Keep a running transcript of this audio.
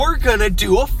gonna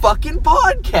do a fucking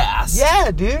podcast. Yeah,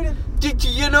 dude. Did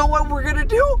you know what we're gonna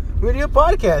do? We're gonna do a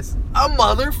podcast. A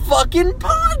motherfucking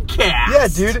podcast. Yeah,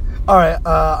 dude. All right.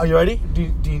 Are you ready? Do you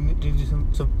do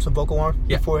some vocal warm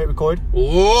before we hit record?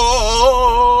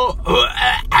 Whoa.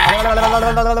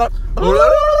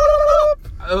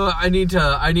 I need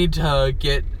to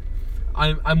get.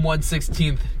 I'm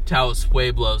 1/16 Taos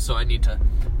Pueblo, so I need to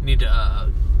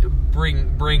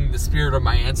bring the spirit of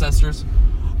my ancestors.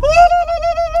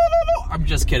 I'm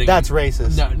just kidding. That's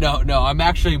racist. No. I'm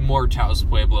actually more Taos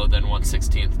Pueblo than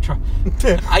 1/16.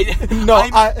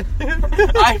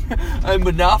 I'm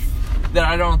enough that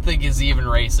I don't think is even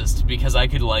racist because I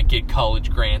could get college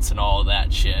grants and all of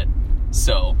that shit.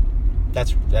 So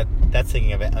that's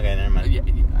thinking of it. Okay, never mind.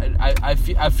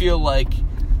 I feel like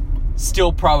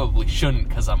still probably shouldn't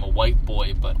because I'm a white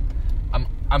boy, but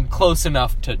I'm close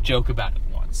enough to joke about it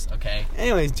once. Okay.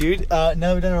 Anyways, dude.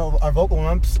 Now we've done our vocal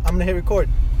warm-ups. I'm gonna hit record.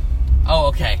 Oh,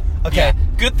 okay. Okay. Yeah,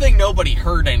 good thing nobody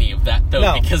heard any of that,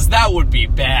 though, because that would be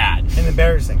bad. And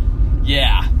embarrassing.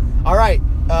 Yeah. All right.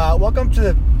 Welcome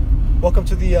to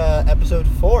the episode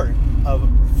 4 of...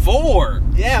 4?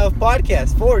 Yeah, of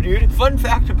podcast. 4, dude. Fun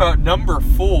fact about number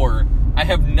 4, I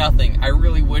have nothing. I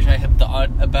really wish I had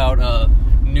thought about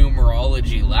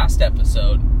numerology last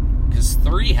episode, because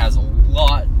 3 has a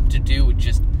lot to do with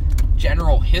just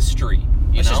general history,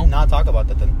 Let's just not talk about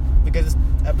that then, because it's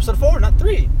episode 4, not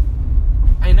 3.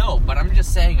 I know, but I'm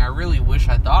just saying I really wish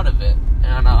I thought of it.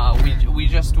 And we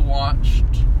just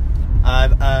watched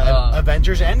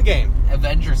Avengers Endgame.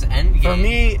 Avengers Endgame. For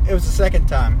me, it was the second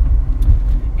time.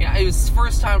 Yeah, it was the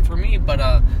first time for me, but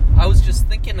I was just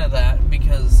thinking of that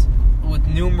because with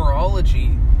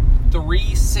numerology,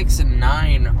 3, 6, and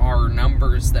 9 are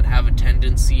numbers that have a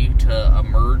tendency to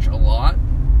emerge a lot.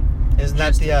 Isn't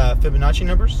that the Fibonacci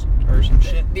numbers or some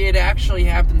shit? It actually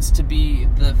happens to be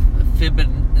the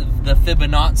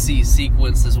Fibonacci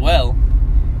sequence as well.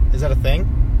 Is that a thing?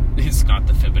 It's not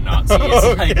the Fibonacci.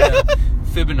 It's like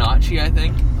Fibonacci, I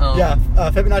think.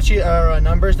 Fibonacci are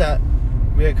numbers that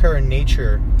reoccur in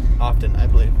nature often, I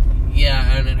believe.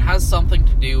 Yeah, and it has something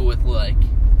to do with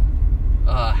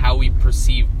how we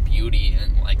perceive beauty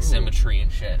and symmetry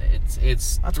and shit.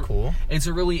 It's that's cool. It's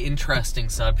a really interesting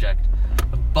subject,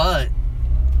 but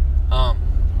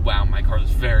wow, my car is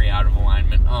very out of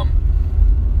alignment.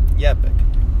 Yeah, epic.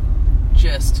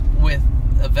 Just with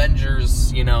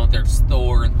Avengers, there's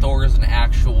Thor, and Thor is an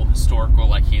actual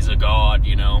historical, he's a god,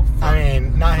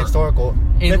 Not historical.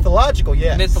 Mythological,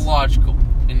 yes. Mythological.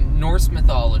 In Norse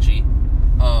mythology.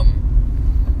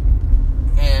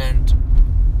 And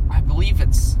I believe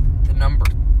it's the number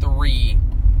 3,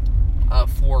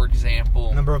 for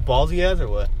example. Number of balls he has, or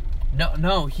what?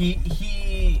 No,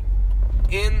 he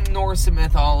in Norse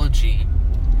mythology.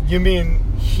 You mean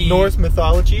Norse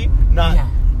mythology?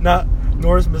 Not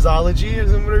Norse mythology or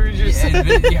whatever you just said?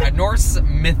 Yeah, Norse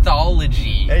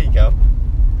mythology. There you go.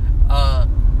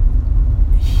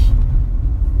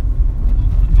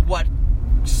 What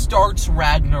starts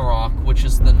Ragnarok, which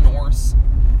is the Norse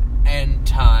end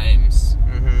times,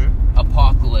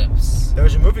 apocalypse. There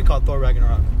was a movie called Thor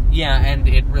Ragnarok. Yeah, and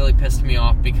it really pissed me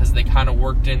off because they kind of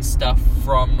worked in stuff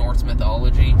from Norse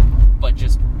mythology, but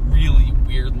just really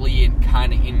weirdly and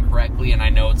kind of incorrectly, and I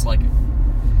know it's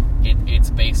it's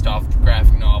based off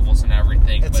graphic novels and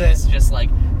everything, it's just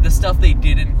the stuff they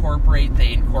did incorporate,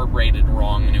 they incorporated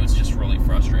wrong, and it was just really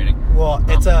frustrating. Well,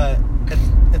 it's a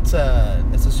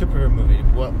superhero movie.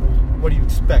 What do you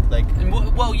expect?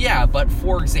 Well, yeah, but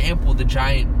for example, the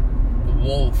giant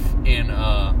wolf in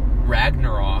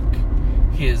Ragnarok,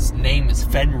 his name is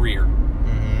Fenrir,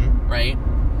 right?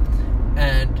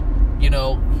 And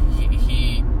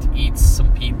he eats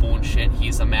some people and shit.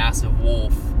 He's a massive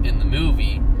wolf in the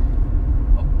movie.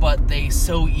 But they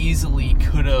so easily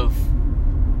could have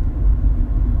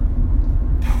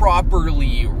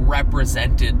properly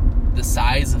represented the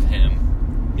size of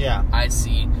him. Yeah. I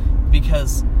see.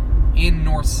 Because in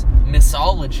Norse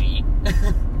mythology,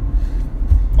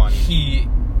 funny. He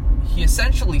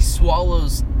essentially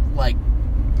swallows like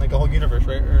a whole universe,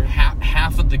 right? Or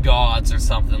half of the gods or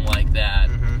something like that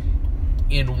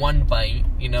in one bite,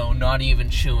 not even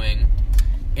chewing.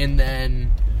 And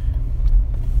then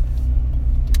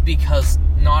because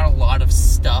not a lot of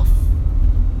stuff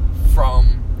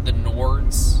from the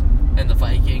Nords and the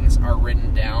Vikings are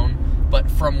written down, but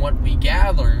from what we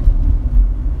gather,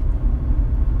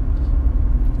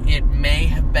 it may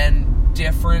have been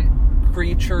different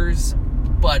creatures,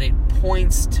 but it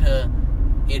points to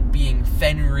it being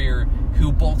Fenrir,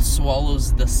 who both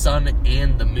swallows the sun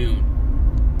and the moon.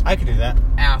 I could do that.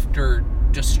 After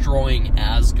destroying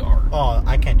Asgard. Oh,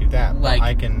 I can't do that. Like, but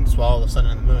I can swallow the sun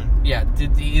and the moon. Yeah,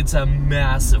 it's a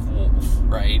massive wolf,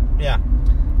 right? Yeah.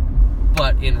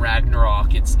 But in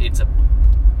Ragnarok, it's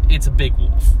a big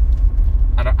wolf.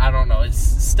 I don't know. It's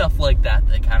stuff like that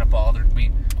kind of bothered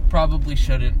me. Probably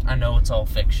shouldn't. I know it's all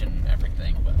fiction and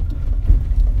everything, but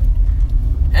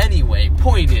anyway,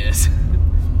 point is,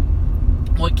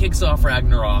 what kicks off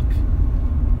Ragnarok?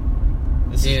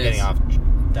 This is getting off.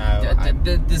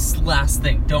 This last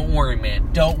thing. Don't worry,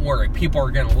 man. Don't worry. People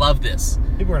are gonna love this.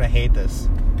 People are gonna hate this.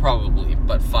 Probably,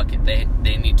 but fuck it. They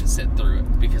need to sit through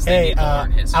it because they need to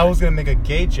learn history. I was gonna make a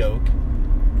gay joke.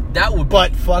 That would be...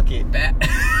 But fuck it.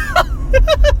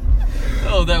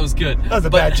 Oh, that was good. That was a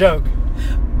bad joke.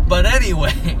 But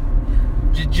anyway,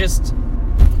 just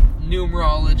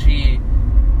numerology.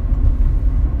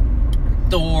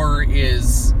 Thor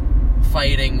is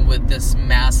fighting with this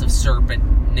massive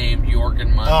serpent named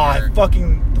Jormungandr. Oh,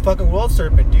 the fucking world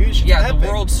serpent, dude. She's epic. The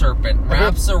world serpent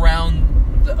wraps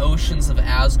around the oceans of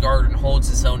Asgard and holds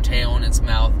its own tail in its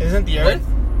mouth. Isn't the Earth?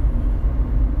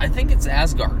 I think it's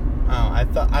Asgard. Oh, I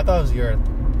thought it was the Earth.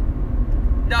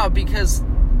 No, because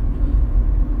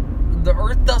the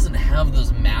Earth doesn't have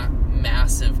those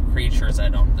massive creatures, I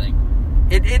don't think.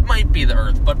 It might be the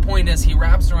Earth, but point is, he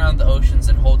wraps around the oceans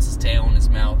and holds his tail in his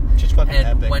mouth. Just fucking and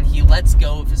epic. When he lets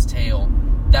go of his tail,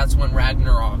 that's when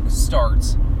Ragnarok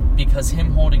starts, because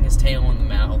him holding his tail in the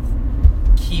mouth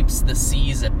keeps the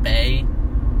seas at bay,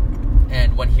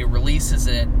 and when he releases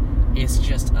it, it's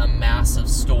just a massive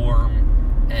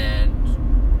storm, and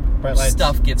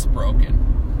stuff gets broken.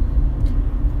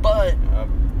 But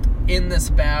in this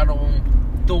battle,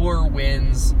 Thor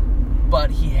wins,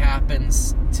 but he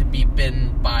happens to be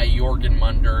bitten by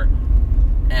Jormungandr,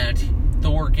 and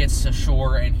Thor gets to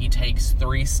shore and he takes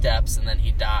 3 steps and then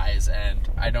he dies, and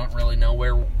I don't really know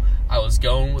where I was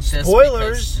going with this.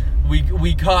 Spoilers!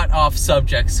 We got off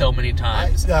subject so many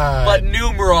times. But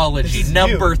numerology,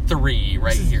 number 3,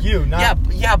 right here. You, not...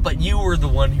 Yeah, but you were the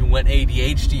one who went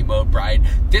ADHD mode, Brian.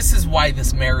 This is why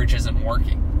this marriage isn't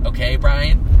working. Okay,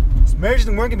 Brian? This marriage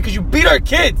isn't working because you beat our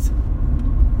kids!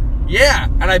 Yeah,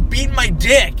 and I beat my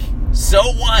dick. So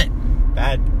what?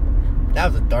 Bad.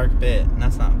 That was a dark bit, and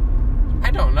that's not...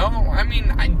 I don't know. I mean,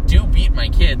 I do beat my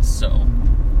kids, so...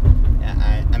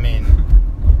 Yeah, I mean...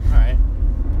 Alright.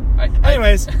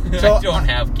 Anyways, so... I don't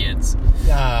have kids.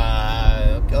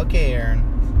 Okay,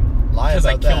 Aaron. Lie about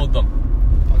that. Because I killed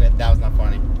them. Okay, that was not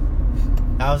funny.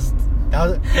 That was...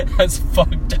 That's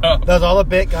fucked up. That was all a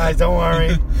bit, guys. Don't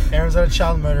worry. Aaron's not a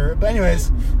child murderer. But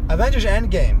anyways, Avengers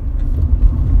Endgame.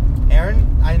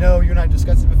 Aaron, I know you and I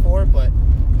discussed it before, but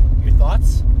your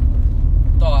thoughts?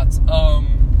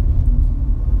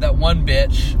 That one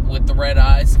bitch with the red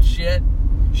eyes and shit.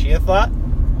 She a thought?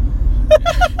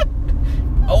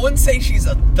 I wouldn't say she's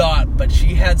a thought, but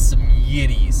she had some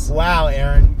yitties. Wow,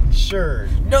 Aaron. Sure.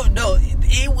 No,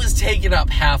 it was taking up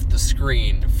half the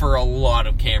screen for a lot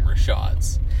of camera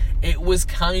shots. It was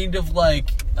kind of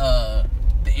like The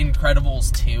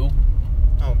Incredibles 2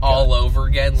 all over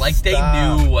again. Like, Stop. They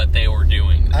knew what they were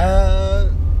doing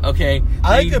there. Okay?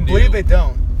 I like to believe they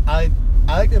don't. I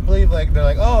like to believe, like, they're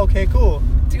like, oh, okay, cool.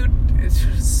 Dude, it's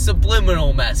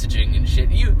subliminal messaging and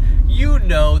shit. You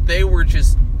know, they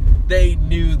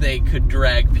knew they could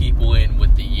drag people in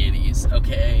with the yitties,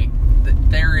 okay?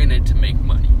 They're in it to make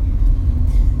money.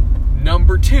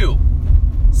 Number 2,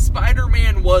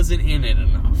 Spider-Man wasn't in it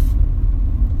enough.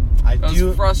 It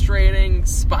was frustrating.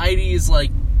 Spidey is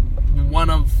like one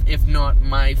of, if not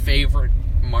my favorite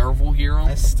Marvel hero.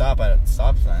 I stop at a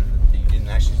stop sign. You didn't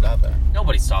actually stop there.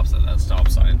 Nobody stops at that stop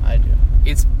sign. I do.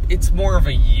 It's more of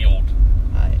a yield.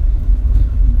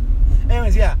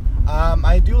 Anyways, yeah.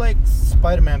 I do like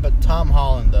Spider-Man, but Tom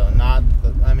Holland though, not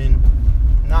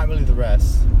really the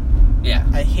rest. Yeah.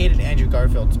 I hated Andrew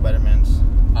Garfield's Spider-Man's.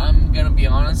 I'm gonna be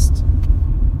honest.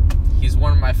 He's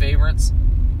one of my favorites.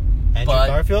 Andrew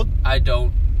Garfield? I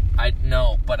don't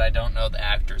know the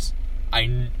actors.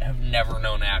 I have never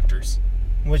known actors.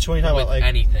 Which one are you talking about? Like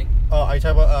anything. Oh, are you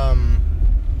talking about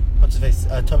what's his face?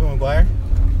 Tobey Maguire?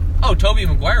 Oh, Tobey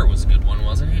Maguire was a good one,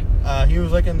 wasn't he? He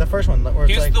was like in the first one. Where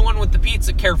he was the one with the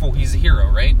pizza. Careful, he's a hero,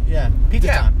 right? Yeah. Pizza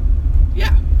time.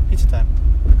 Yeah. Pizza time.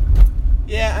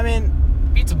 Yeah, I mean...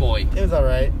 Pizza boy. It was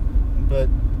alright, but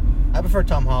I prefer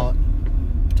Tom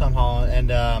Holland,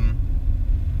 and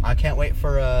I can't wait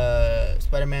for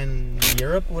Spider-Man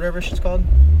Europe, whatever she's called.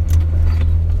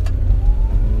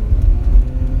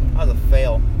 That was a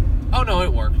fail. Oh no,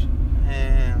 it worked.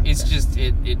 Okay. It's just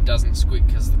it doesn't squeak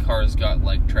because the car's got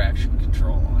like traction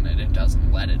control on it. It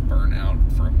doesn't let it burn out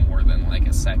for more than like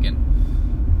a second.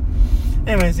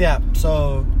 Anyways, yeah.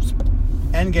 So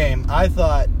Endgame, I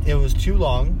thought it was too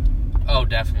long. Oh,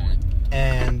 definitely.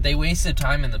 And they wasted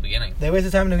time in the beginning. They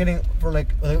wasted time in the beginning for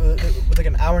with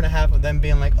an hour and a half of them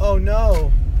being like, "Oh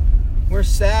no, we're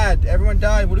sad. Everyone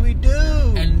died. What do we do?"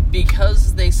 And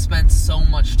because they spent so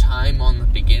much time on the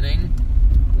beginning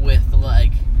with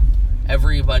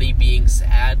everybody being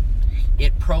sad,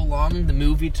 it prolonged the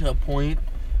movie to a point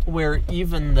where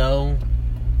even though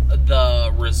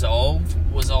the resolve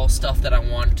was all stuff that I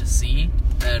wanted to see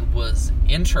and was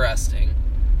interesting,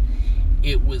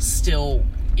 it was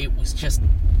just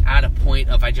at a point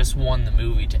of I just want the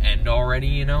movie to end already,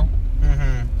 you know?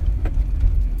 Mm-hmm.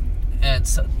 And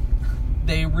so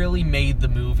they really made the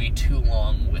movie too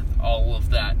long with all of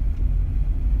that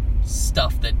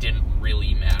stuff that didn't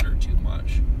really matter too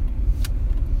much.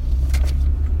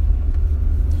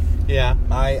 Yeah,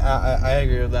 I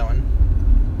agree with that one.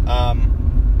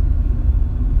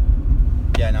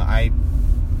 Yeah, no,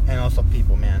 and also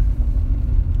people, man.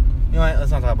 You know what?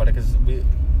 Let's not talk about it because we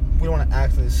don't want to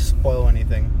actually spoil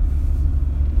anything.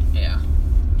 Yeah.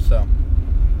 So.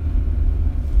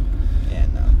 Yeah,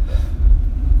 no.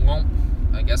 Well,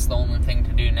 I guess the only thing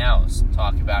to do now is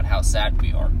talk about how sad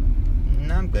we are.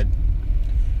 No, I'm good.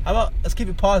 How about, let's keep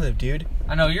it positive, dude.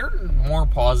 I know, you're more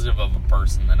positive of a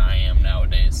person than I am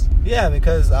nowadays. Yeah,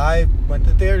 because I went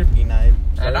to therapy and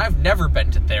I've never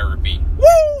been to therapy.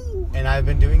 Woo! And I've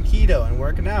been doing keto and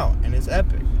working out, and it's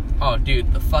epic. Oh, dude,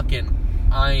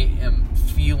 I am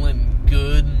feeling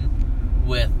good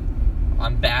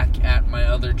I'm back at my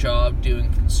other job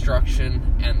doing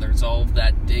construction, and there's all of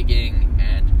that digging,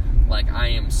 and, I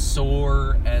am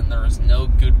sore, and there's no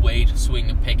good way to swing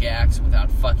a pickaxe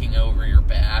without fucking over your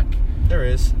back. There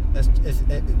is.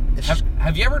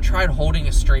 Have you ever tried holding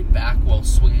a straight back while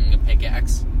swinging a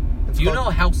pickaxe? Do you know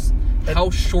how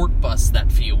short bus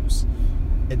that feels?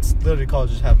 It's literally called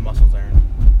just have muscles, Aaron.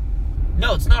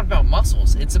 No, it's not about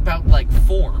muscles. It's about,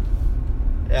 form.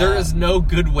 Yeah. There is no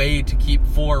good way to keep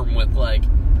form with,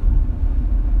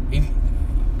 if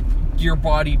your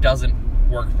body doesn't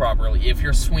work properly. If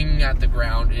you're swinging at the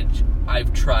ground,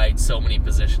 I've tried so many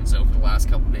positions over the last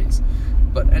couple days.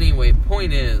 But anyway,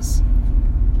 point is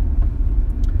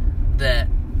that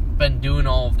I've been doing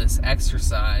all of this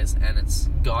exercise, and it's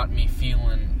got me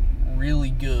feeling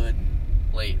really good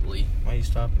lately. Why are you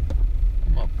stopping?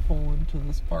 I'm gonna pull into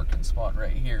this parking spot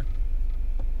right here.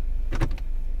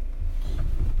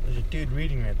 There's a dude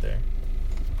reading right there.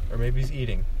 Or maybe he's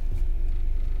eating.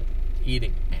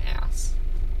 Eating ass.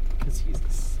 Because he's a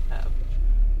savage.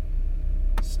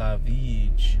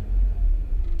 Savage.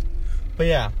 But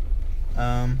yeah.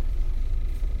 I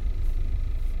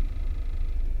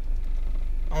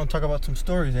want to talk about some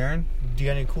stories, Aaron. Do you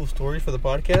got any cool stories for the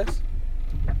podcast?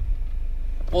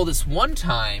 Well, this one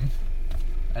time,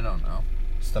 I don't know.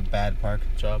 It's the bad park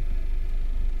job.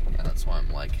 Yeah, that's why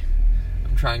I'm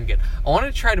trying to I want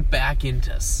to try to back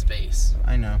into space.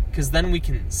 I know. Because then we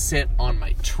can sit on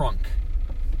my trunk.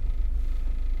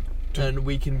 And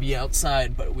we can be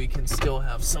outside, but we can still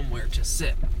have somewhere to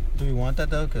sit. Do we want that,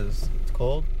 though? Because it's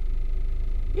cold?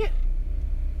 Yeah.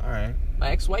 Alright. My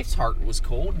ex-wife's heart was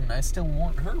cold, and I still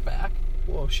want her back.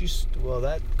 Well,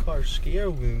 that car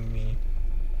scared me.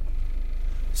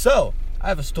 So, I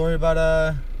have a story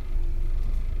about,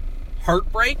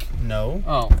 Heartbreak? No.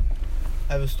 Oh.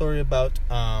 I have a story about,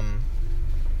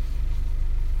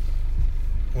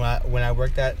 when I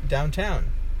worked at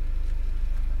downtown.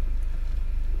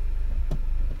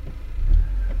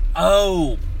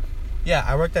 Oh. Yeah,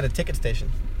 I worked at a ticket station.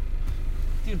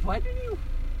 Dude, why did you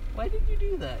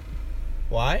do that?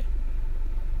 Why?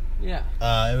 Yeah.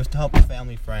 It was to help a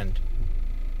family friend.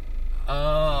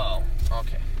 Oh.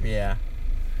 Okay. Yeah.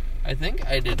 I think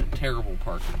I did a terrible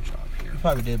parking job here. You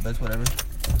probably did, but it's whatever.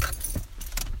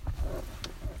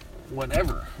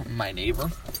 Whatever, my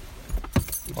neighbor.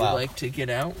 Would you like to get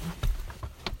out?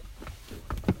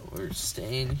 We're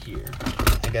staying here.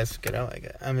 I guess get out.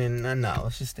 I mean, no,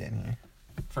 let's just stay in here.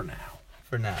 For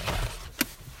now.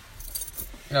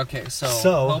 Yeah. Okay, so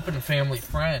helping a family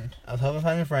friend. I was helping a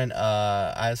family friend.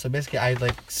 So basically, I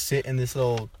sit in this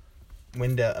little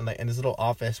window, in this little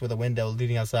office with a window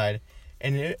leading outside,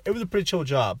 and it was a pretty chill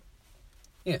job.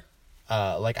 Yeah.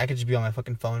 I could just be on my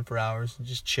fucking phone for hours and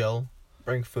just chill,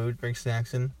 bring food, bring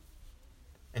snacks in,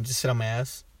 and just sit on my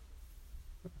ass.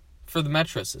 For the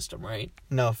metro system, right?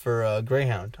 No, for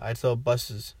Greyhound. I sell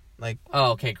buses,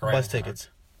 Oh, okay, Greyhound. Bus tickets.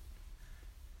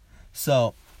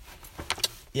 So,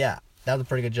 yeah, that was a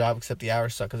pretty good job, except the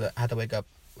hours suck because I had to wake up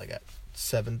at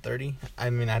 7:30. I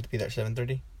mean, I had to be there at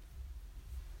 7:30.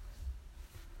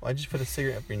 Why'd you just put a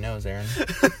cigarette up your nose, Aaron?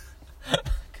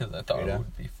 Because I thought it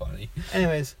would be funny.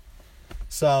 Anyways,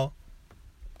 so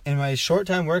in my short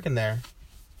time working there,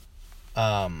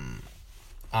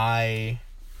 I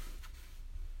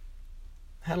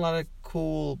had a lot of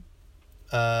cool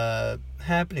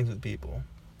happenings with people.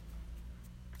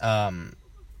 There's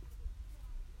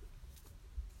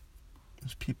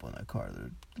people in that car that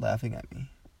are laughing at me.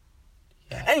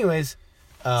 Yeah. Anyways,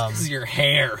 This is your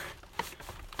hair.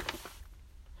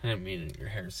 I didn't mean it. Your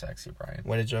hair's sexy, Brian.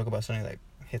 way to joke about something that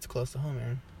hits close to home,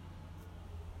 Aaron.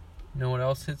 You know what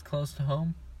else hits close to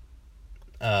home?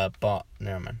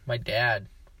 Never mind. My dad,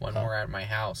 when Oh. we're at my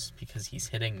house, because he's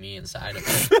hitting me inside of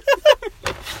it.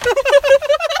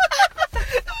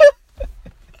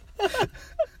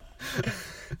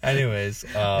 Anyways,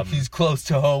 He's close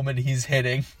to home and he's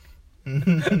hitting.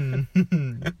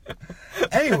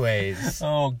 anyways,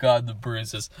 Oh God, the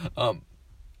bruises.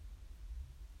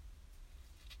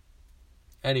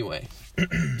 Anyway,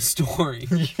 story.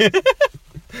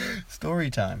 story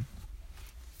time,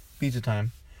 pizza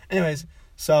time. Anyways,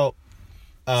 so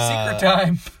Secret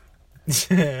time.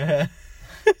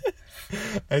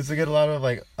 I used to get a lot of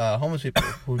like homeless people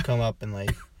who would come up and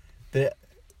like they'd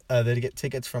get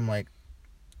tickets from like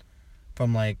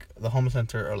the home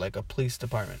center or like a police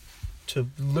department to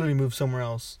literally move somewhere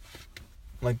else.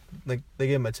 Like they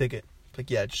gave them a ticket.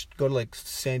 Like, yeah, just go to like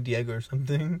San Diego or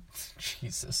something.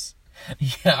 Jesus.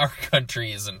 Yeah, our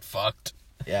country isn't fucked.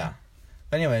 Yeah.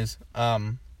 But anyways,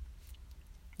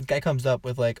 this guy comes up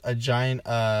with like a giant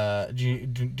do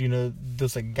you know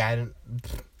those like gallon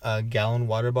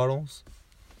water bottles?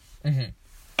 Mm-hmm.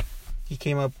 He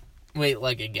came up. Wait,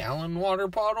 like a gallon water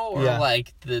bottle, or Yeah.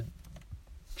 like the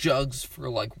jugs for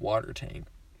like water tank?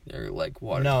 They're like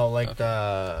water. No, like okay.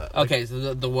 the Okay,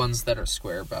 so the ones that are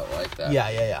square about like that.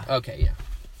 Yeah. Okay, yeah.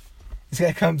 This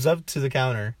guy comes up to the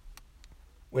counter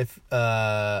with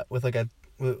like a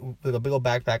big old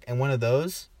backpack and one of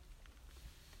those,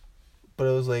 but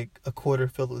it was like a quarter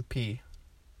filled with pee.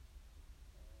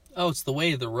 Oh, it's the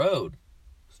way of the road.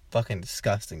 It's fucking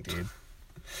disgusting, dude.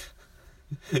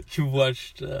 You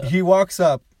watched. He walks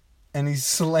up and he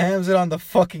slams it on the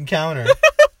fucking counter.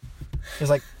 He's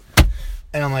like,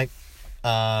 and I'm like,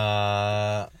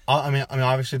 I mean,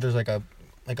 obviously there's like a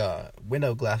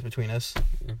window glass between us.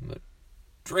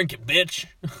 Drink it, bitch.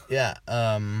 Yeah.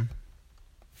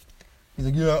 He's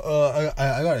like, yeah.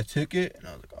 I got a ticket, and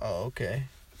I was like, oh, okay.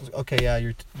 I was like, okay,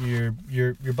 yeah.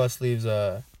 Your bus leaves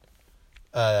at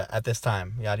this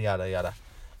time. Yada yada yada.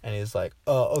 And he's like,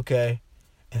 oh, okay.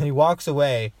 And then he walks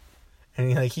away,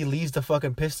 and he leaves the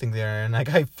fucking piss thing there, and like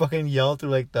I fucking yelled through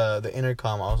like the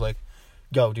intercom. I was like,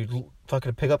 yo, dude,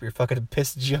 fucking pick up your fucking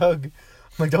piss jug. I'm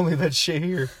like, don't leave that shit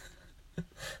here.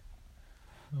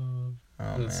 Oh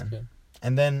That's man. good.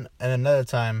 And then another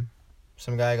time,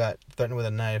 some guy got threatened with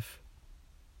a knife.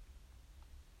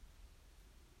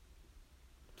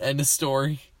 End of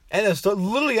story. And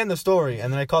literally end the story.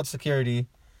 And then I called security,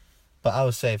 but I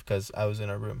was safe because I was in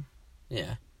a room.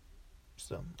 Yeah.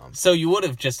 So, So you would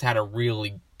have just had a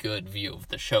really good view of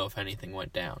the show if anything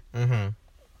went down. mm-hmm.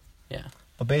 Yeah.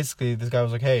 But basically, this guy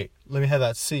was like, "Hey, let me have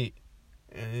that seat,"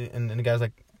 and the guy's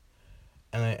like,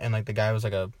 and like the guy was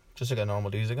like just like a normal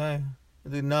dude. He's like, "Hey,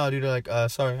 dude, no, dude." Like,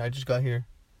 sorry, I just got here,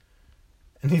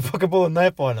 and he fucking pulled a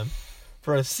knife on him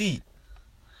for a seat.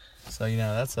 So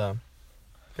that's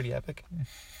pretty epic.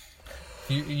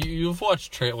 You've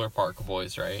watched Trailer Park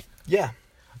Boys, right? Yeah,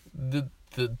 The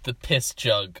piss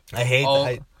jug. I hate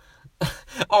that.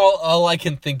 All I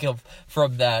can think of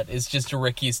from that is just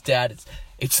Ricky's dad.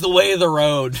 It's the way of the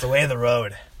road. It's the way of the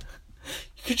road.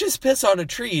 You could just piss on a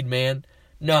tree, man.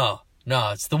 No,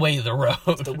 it's the way of the road.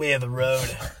 It's the way of the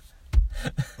road.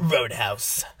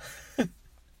 Roadhouse.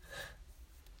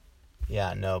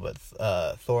 Yeah, no, but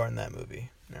Thor in that movie.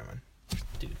 Never mind.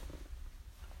 Dude.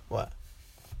 What?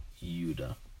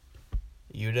 Yuda.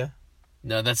 Yuda?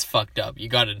 No, that's fucked up. You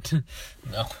gotta...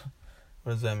 No.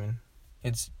 What does that mean?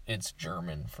 It's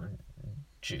German for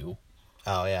Jew.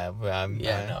 Oh, yeah.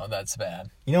 No, that's bad.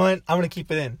 You know what? I'm going to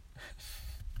keep it in.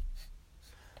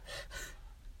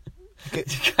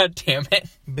 God damn it.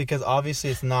 Because obviously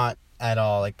it's not at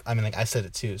all, like, I mean, like, I said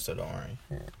it too, so don't worry.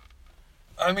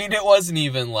 I mean, it wasn't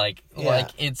even like Yeah.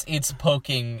 it's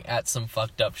poking at some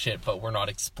fucked up shit, but we're not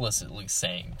explicitly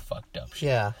saying fucked up shit.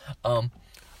 Yeah.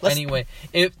 Let's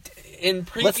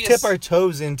tip our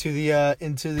toes into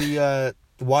the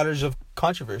waters of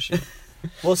controversy.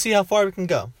 We'll see how far we can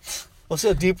go. We'll see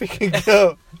how deep we can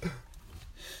go.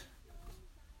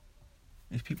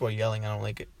 These people are yelling. I don't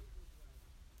like it.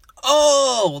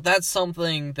 Oh, that's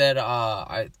something that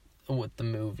with the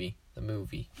movie.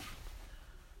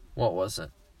 What was it?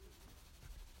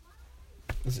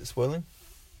 Is it spoiling?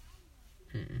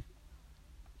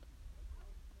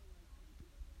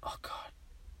 Oh God,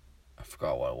 I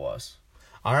forgot what it was.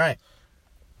 All right.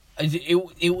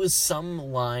 It was some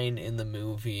line in the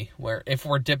movie where, if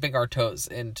we're dipping our toes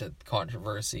into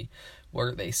controversy,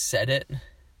 where they said it,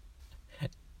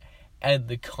 and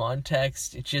the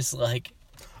context, it's just like,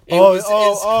 it's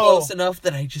close enough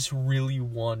that I just really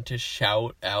want to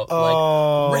shout out,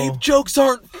 like, rape jokes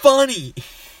aren't funny!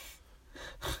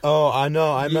 Oh, I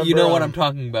know. I remember. You know what I'm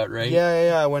talking about, right?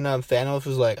 Yeah. When Thanos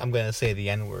was like, I'm going to say the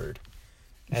N-word.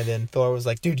 And then Thor was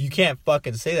like, dude, you can't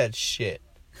fucking say that shit.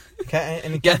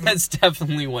 Yeah, that's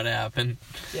definitely what happened.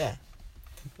 Yeah.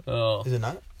 Oh. Is it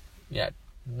not? Yeah.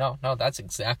 No, that's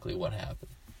exactly what happened.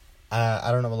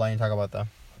 I don't know what line you're talking about, though.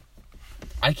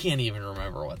 I can't even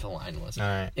remember what the line was. All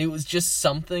right. It was just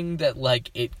something that,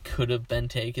 like, it could have been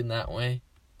taken that way.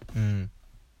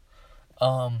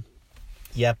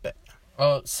 Yep.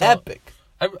 Oh, so Epic.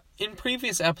 In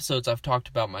previous episodes, I've talked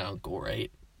about my uncle, right?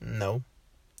 No.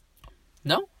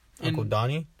 No? Uncle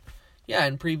Donnie? Yeah,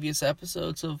 in previous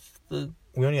episodes of the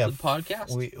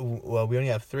podcast. We only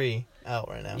have 3 out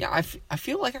right now. Yeah, I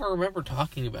feel like I remember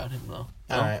talking about him, though.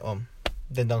 No? All right, well,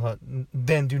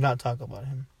 then do not talk about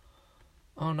him.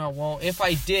 Oh, no, well, if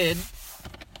I did,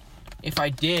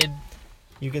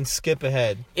 you can skip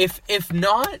ahead. If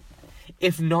not,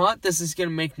 this is going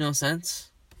to make no sense.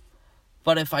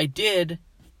 But if I did,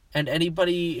 and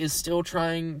anybody is still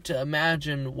trying to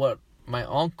imagine what my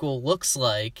uncle looks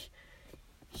like,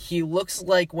 he looks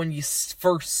like when you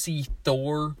first see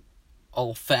Thor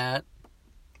all fat.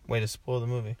 Way to spoil the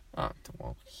movie. Oh,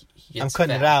 well, he gets I'm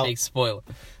cutting fat. it out. Big spoiler.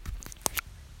 You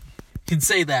can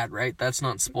say that, right? That's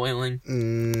not spoiling?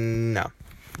 No.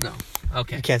 No.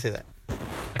 Okay. You can't say that.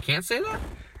 I can't say that?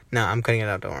 No, I'm cutting it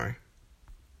out, don't worry.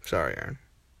 Sorry, Aaron.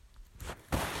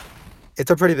 It's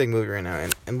a pretty big movie right now,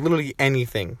 and literally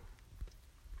anything.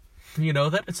 You know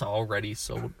that it's already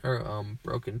sold, or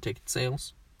broken ticket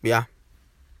sales? Yeah.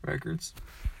 Records?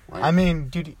 Like, I mean,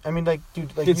 dude, like it's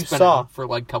you been saw out for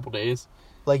like a couple days.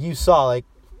 Like you saw, at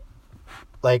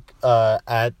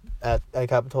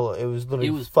Capitola, it was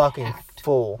literally fucking packed.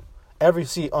 full. Every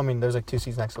seat. I mean, there's like 2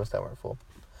 seats next to us that weren't full.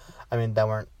 I mean, that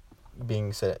weren't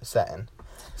being sat in.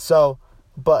 So,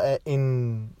 but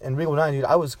in Regal 9, dude,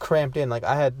 I was cramped in. Like,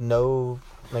 I had no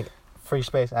free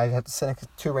space. I had to sit next to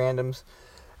 2 randoms,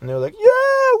 and they were like, "Yeah,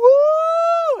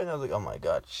 woo!" And I was like, "Oh my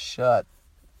god, shut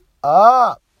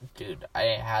up, dude!" I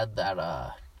had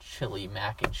that chili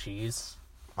mac and cheese.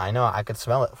 I know, I could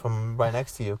smell it from right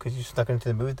next to you because you snuck into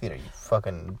the movie theater, you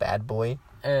fucking bad boy.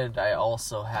 And I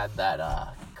also had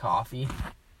that coffee.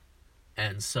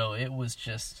 And so it was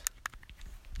just...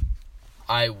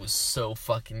 I was so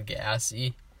fucking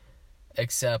gassy.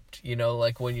 Except,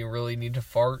 like when you really need to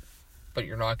fart, but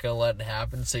you're not going to let it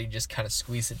happen, so you just kind of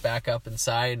squeeze it back up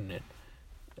inside, and it...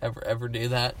 Ever do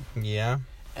that? Yeah.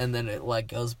 And then it,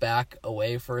 goes back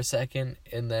away for a second,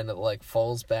 and then it,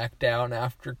 falls back down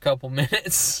after a couple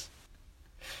minutes.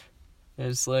 And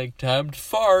it's time to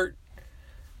fart.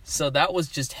 So that was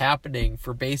just happening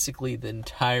for basically the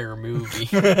entire movie.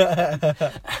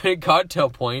 It got to a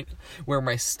point where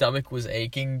my stomach was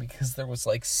aching because there was,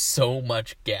 so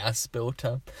much gas built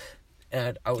up.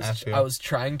 And I was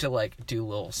trying to, do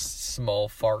little small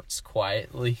farts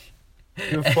quietly.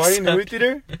 You were farting in the movie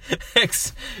theater?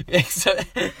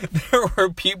 Except there were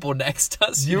people next to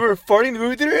us. You were farting in the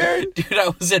movie theater, Aaron? Dude, I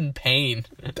was in pain.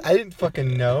 I didn't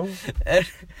fucking know. And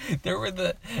there were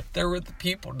the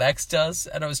people next to us,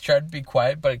 and I was trying to be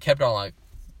quiet, but it kept on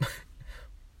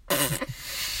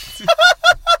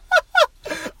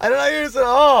I don't know yours at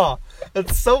all.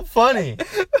 That's so funny.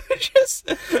 It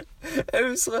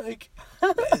was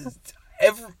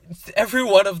Every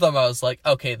one of them, I was like,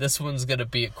 okay, this one's gonna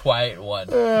be a quiet one.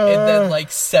 And then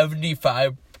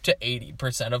 75 to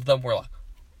 80% of them were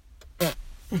like...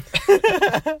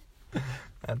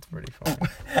 That's pretty funny.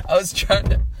 I was trying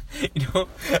to,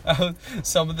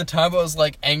 some of the time I was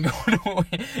angled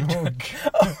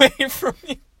away from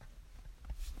you.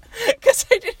 Because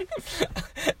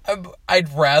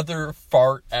I'd rather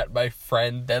fart at my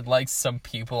friend than some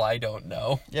people I don't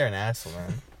know. You're an asshole,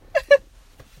 man.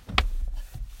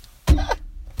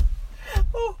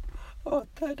 Oh,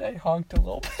 that I honked a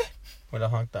little bit. Would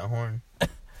have honked that horn.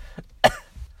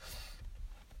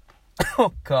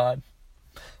 Oh, God.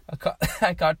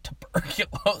 I got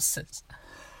tuberculosis.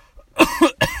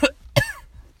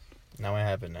 Now I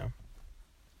have it now.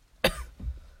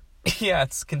 Yeah,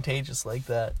 it's contagious like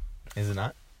that. Is it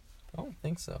not? I don't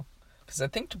think so. Because I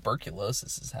think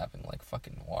tuberculosis is having,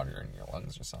 fucking water in your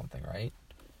lungs or something, right?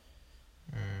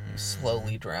 You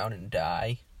slowly drown and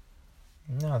die.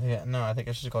 No, I think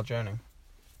it's just called drowning.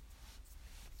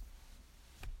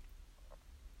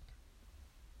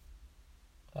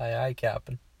 Aye,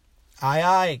 Captain.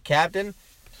 Aye, Captain.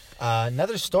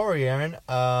 Another story, Aaron.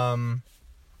 I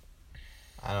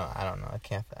don't know. I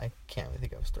can't really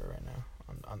think of a story right now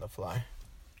on the fly.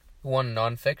 One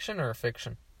nonfiction or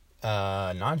fiction?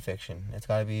 Nonfiction. It's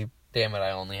gotta be. Damn it! I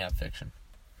only have fiction.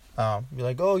 You're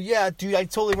like, oh yeah, dude, I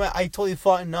totally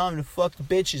fought in Nam to fuck the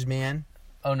bitches, man.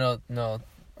 Oh no.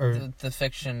 Or The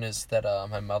fiction is that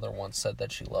my mother once said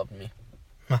that she loved me.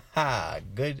 haha,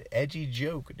 good edgy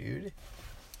joke, dude.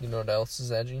 You know what else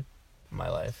is edgy? My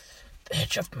life. The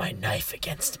edge of my knife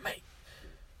against my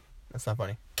That's not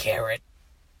funny. carrot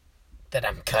that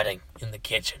I'm cutting in the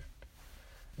kitchen,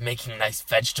 making nice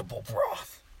vegetable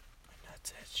broth.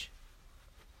 That's edge.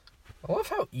 I love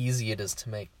how easy it is to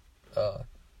make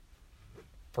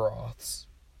broths.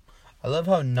 I love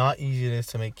how not easy it is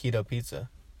to make keto pizza.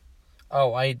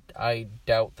 Oh, I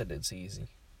doubt that it's easy.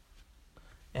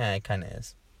 Yeah, it kind of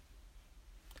is.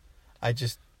 It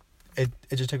just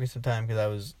took me some time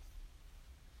because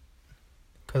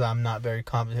I'm not very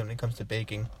competent when it comes to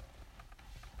baking.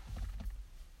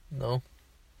 No.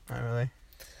 Not really.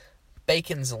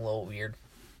 Bacon's a little weird.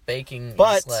 Baking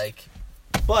But is like...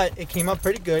 But it came out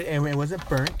pretty good and it wasn't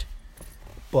burnt.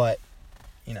 But,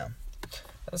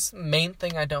 That's the main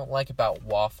thing I don't like about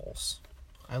waffles.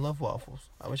 I love waffles.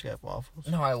 I wish I had waffles.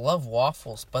 No, I love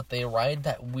waffles, but they ride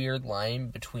that weird line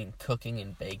between cooking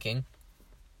and baking.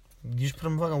 You just put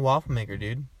them in a fucking waffle maker,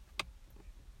 dude.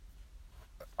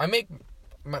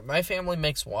 My family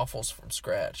makes waffles from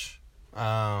scratch.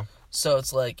 Oh. So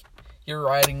it's like you're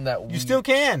riding that You still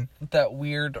can. that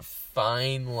weird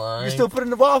fine line. You're still putting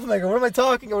in the waffle maker. What am I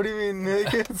talking? What do you mean?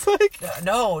 It's like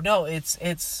No,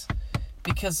 it's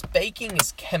because baking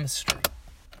is chemistry.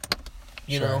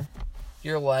 You Sure. know?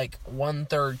 You're like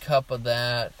 1/3 cup of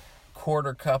that,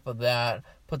 1/4 cup of that,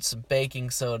 put some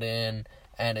baking soda in,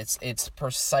 and it's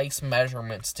precise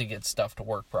measurements to get stuff to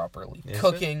work properly. Is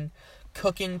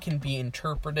Cooking can be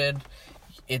interpreted.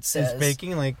 It says is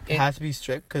baking has to be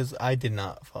strict because I did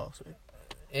not follow it.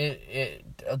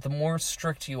 the more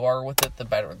strict you are with it, the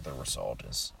better the result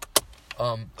is.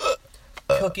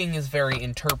 Cooking is very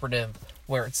interpretive,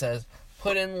 where it says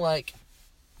put in like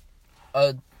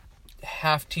a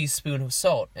half teaspoon of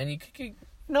salt, and you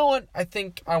know what? I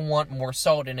think I want more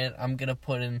salt in it. I'm gonna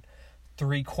put in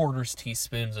 3/4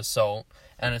 teaspoons of salt,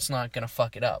 and it's not gonna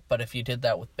fuck it up. But if you did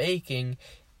that with baking,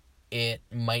 it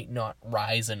might not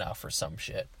rise enough or some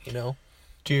shit,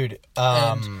 Dude,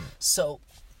 And so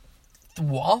the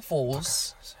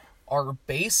waffles are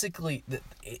basically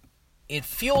it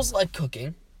feels like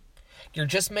cooking. You're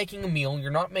just making a meal.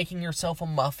 You're not making yourself a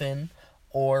muffin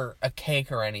or a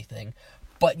cake or anything,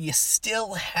 but you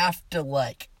still have to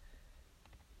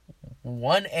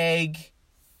one egg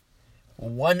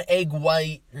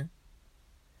white,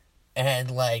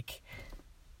 and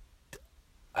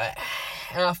a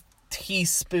half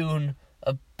teaspoon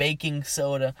of baking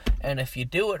soda, and if you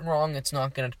do it wrong, it's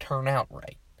not going to turn out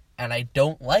right. And I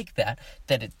don't like that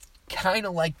it's kind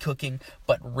of like cooking,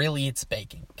 but really it's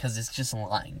baking, because it's just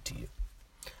lying to you.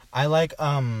 I like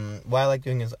what I like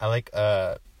doing is I like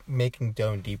making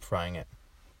dough and deep frying it.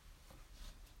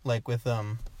 Like with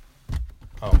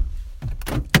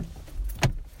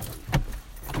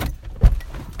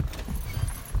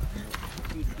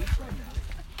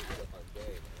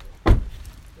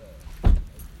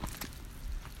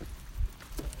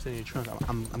It's in your trunk.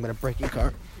 I'm gonna break your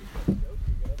car. Oh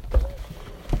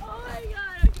my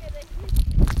god, okay, thank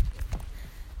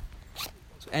you.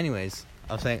 So anyways,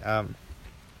 I was saying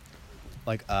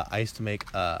I used to make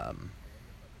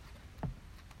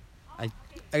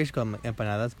I used to call them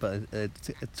empanadas, but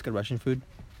it's good Russian food.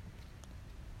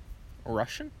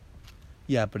 Russian?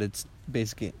 Yeah, but it's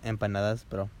basically empanadas,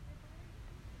 bro.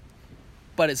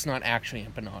 But it's not actually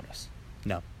empanadas.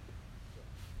 No.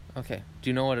 Okay. Do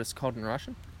you know what it's called in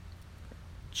Russian?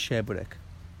 Cheburek.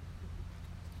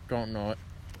 Don't know it.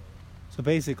 So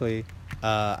basically,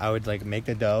 I would make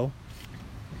the dough,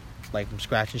 from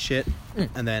scratch and shit,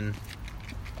 and then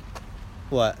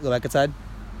what? Go back inside.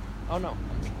 Oh no. I'm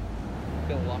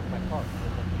gonna lock my car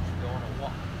because I need to go on a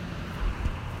walk.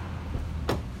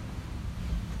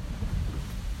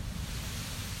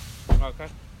 Okay.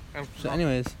 So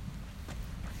anyways,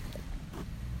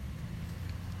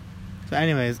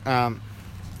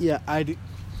 yeah, I'd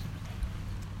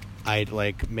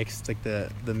mix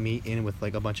the meat in with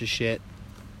a bunch of shit.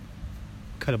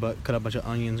 Cut a bunch of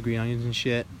onions, green onions and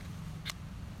shit.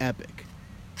 Epic.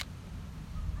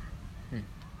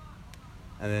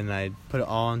 And then I'd put it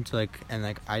all into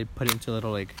I'd put it into a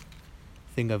little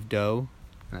thing of dough,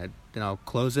 and then I'll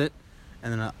close it,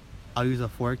 and then I'll use a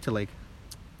fork to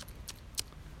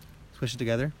squish it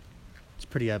together. It's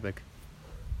pretty epic.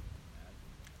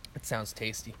 It sounds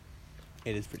tasty.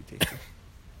 It is pretty tasty.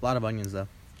 A lot of onions, though.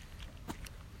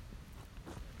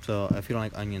 So, if you don't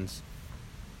like onions,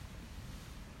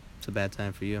 it's a bad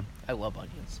time for you. I love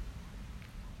onions.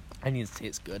 Onions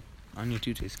taste good. Onions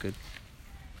do taste good.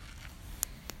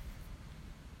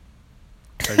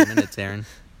 30 minutes, Aaron.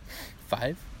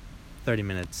 5? 30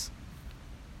 minutes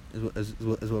is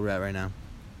what we're at right now.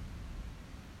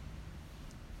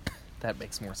 That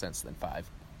makes more sense than 5.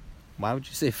 Why would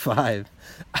you say 5?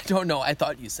 I don't know. I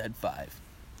thought you said 5.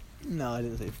 No, I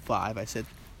didn't say 5. I said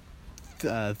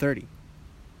 30.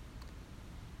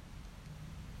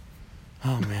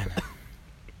 Oh, man.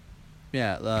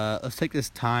 Yeah, let's take this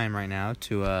time right now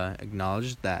to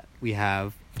acknowledge that we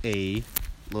have a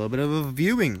little bit of a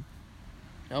viewing.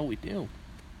 No, we do.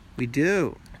 We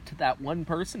do. To that one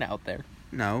person out there.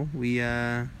 No, we,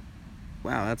 wow,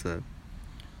 that's Is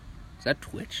that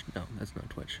Twitch? No, that's not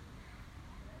Twitch.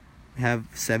 we have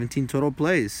 17 total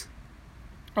plays.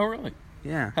 Oh, really?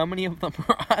 Yeah, How many of them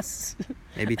are us?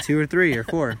 maybe 2 or 3 or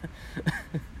 4.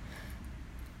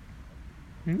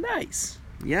 Nice.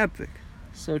 Yeah, epic.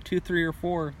 So 2, 3, or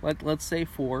 4. Let's say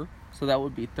 4. So that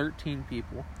would be 13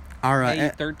 people. All right.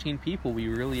 Hey, 13 people. We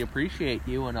really appreciate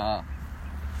you, and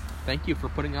thank you for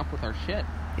putting up with our shit.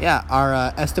 Yeah, our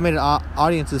estimated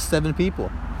audience is 7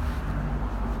 people.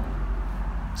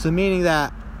 So meaning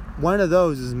that one of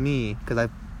those is me, because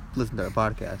I've listened to our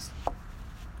podcast.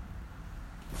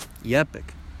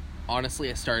 Epic. Honestly,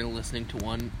 I started listening to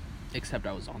one, except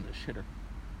I was on the shitter.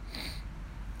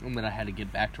 And then I had to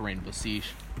get back to Rainbow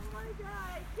Siege. Oh my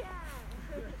god, yeah.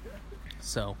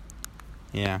 So,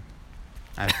 Yeah,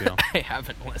 I feel. I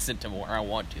haven't listened to more. I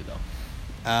want to, though.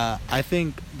 I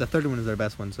think the third one is our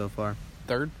best one so far.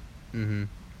 Third? Mm-hmm.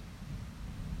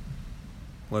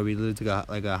 Where we literally took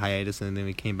a hiatus and then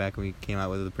we came back and we came out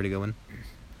with a pretty good one.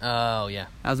 Oh, yeah.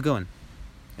 How's it going?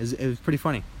 It was pretty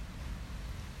funny.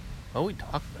 What we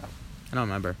talked about? I don't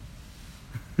remember.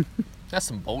 That's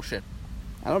some bullshit.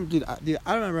 I don't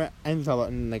remember anything to talk about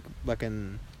in like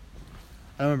fucking.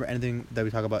 I don't remember anything that we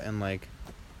talk about in like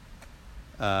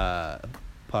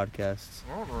podcasts.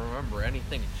 I don't remember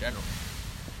anything in general.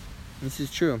 This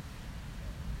is true.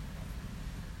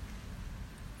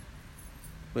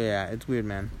 But yeah, it's weird,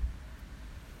 man.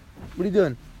 What are you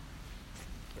doing?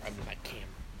 Grabbing my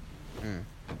camera.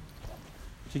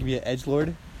 So you can be an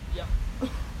edgelord? Yep.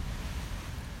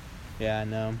 Yeah, I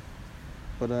know.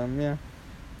 But yeah.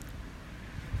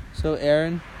 So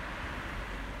Aaron,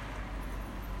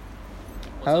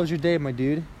 how was your day, my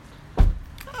dude?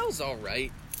 That was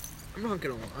alright. I'm not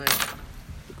gonna lie.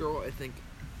 The girl I think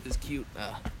is cute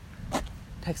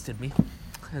texted me,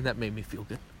 and that made me feel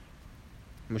good.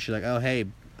 Was she like, oh hey,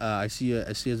 I see you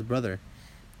as a brother?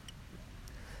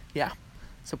 Yeah.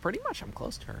 So pretty much I'm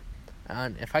close to her.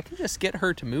 And if I can just get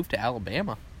her to move to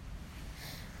Alabama,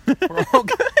 we're all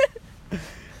good.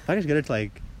 If I just get her to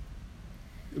like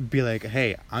be like,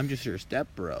 hey, I'm just your step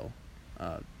bro.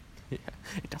 Yeah,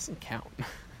 it doesn't count.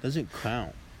 Doesn't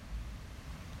count.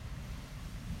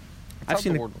 It's I've on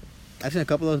seen the a- board. I've seen a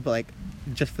couple of those, but like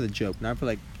just for the joke, not for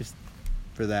like just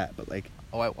for that, but like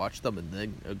Oh, I watch them and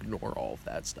then ignore all of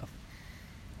that stuff.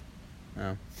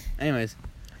 oh. Anyways,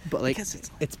 but like Because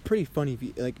it's it's pretty funny if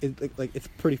you like it's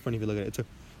pretty funny if you look at it. It's like,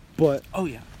 but Oh,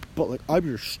 yeah. like I'm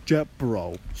your step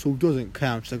bro, so it doesn't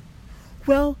count. She's like,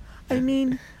 well, I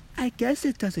mean, I guess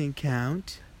it doesn't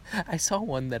count. I saw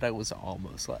one that I was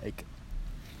almost like,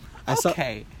 I saw-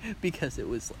 okay, because it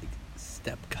was like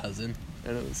step cousin,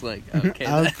 and it was like, okay,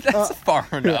 I was- that's far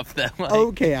enough. That like,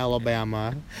 Okay,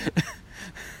 Alabama.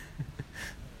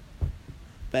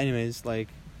 But anyways, like,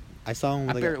 I saw one I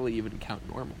with like. barely even count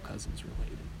normal cousins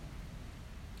related.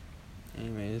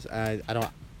 Anyways, I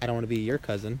don't want to be your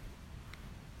cousin.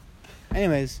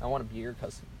 Anyways, I want to be your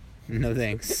cousin. no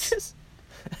thanks. Just,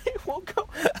 it won't go.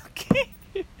 Okay.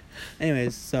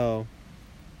 Anyways, so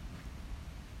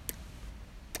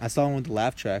I saw one with the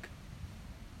laugh track.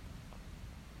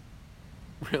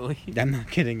 Really? I'm not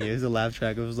kidding you. It was a laugh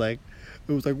track. It was like,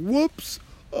 whoops.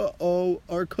 Uh-oh,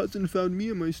 our cousin found me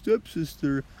and my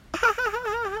stepsister.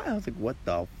 I was like, what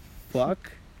the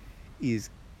fuck is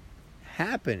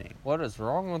happening? What is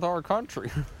wrong with our country?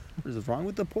 What is wrong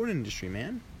with the porn industry,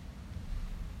 man?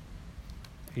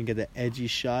 You can get the edgy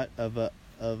shot of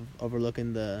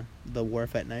overlooking the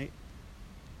wharf at night.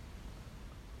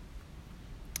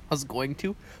 I was going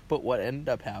to, but what ended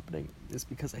up happening is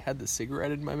because I had the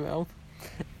cigarette in my mouth,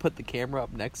 put the camera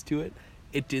up next to it,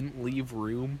 it didn't leave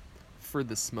room for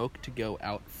the smoke to go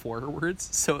out forwards,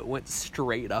 so it went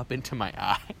straight up into my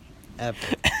eye.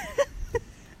 Epic.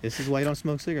 This is why you don't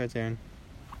smoke cigarettes, Aaron.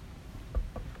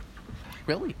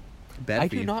 Really? Bad I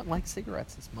for do you. not like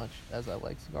cigarettes as much as I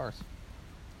like cigars.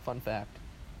 Fun fact.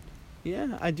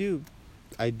 Yeah, I do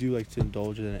like to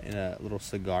indulge in a little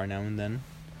cigar now and then.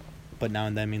 But now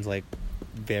and then means, like,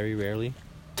 very rarely.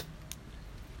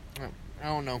 I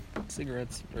don't know.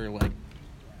 Cigarettes are like...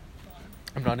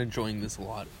 I'm not enjoying this a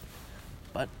lot.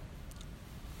 But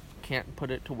can't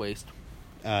put it to waste.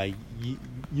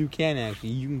 You can actually.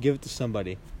 You can give it to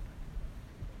somebody.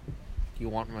 You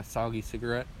want my soggy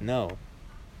cigarette? No.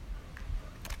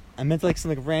 I meant like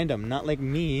something random, not like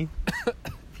me.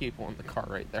 People in the car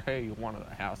right there. Hey, you want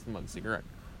a house mug cigarette?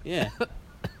 Yeah. I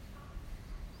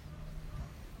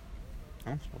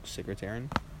don't smoke cigarettes, Aaron.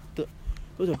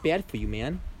 Those are bad for you,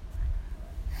 man.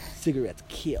 Cigarettes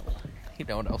kill. You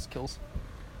know what else kills?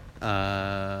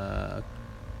 High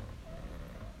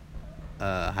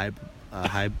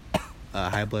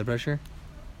blood pressure.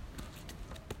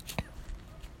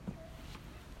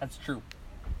 That's true.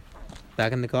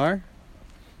 Back in the car?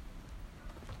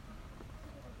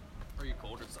 Are you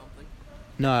cold or something?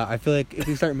 No, I feel like if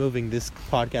we start moving, this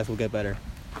podcast will get better.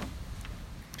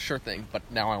 Sure thing, but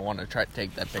now I want to try to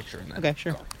take that picture. And then Okay,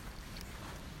 sure.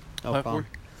 Oh,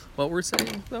 what we're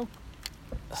saying, though?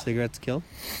 Cigarettes kill?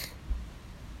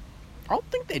 I don't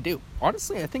think they do.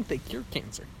 Honestly, I think they cure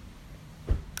cancer.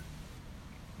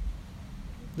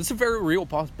 This is a very real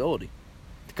possibility.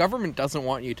 The government doesn't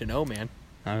want you to know, man.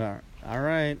 All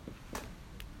right.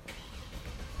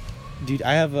 Dude,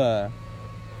 I have a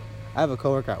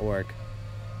coworker at work.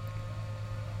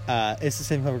 It's the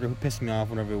same coworker who pissed me off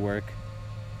whenever we work.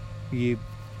 You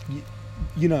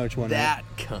know which one, That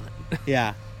right? cunt.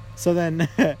 Yeah. So then,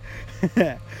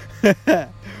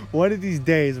 one of these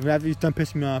days, after he's done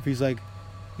pissing me off, he's like,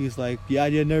 yeah,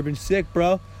 you've never been sick,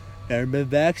 bro. Never been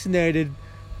vaccinated.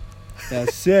 Yeah,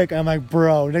 sick. I'm like,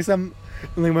 bro. Next time,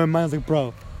 like, my mind's like,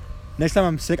 bro. Next time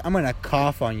I'm sick, I'm gonna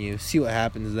cough on you. See what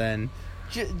happens then.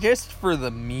 Just for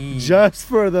the meme. Just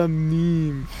for the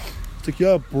meme. It's like,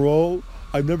 yeah, bro.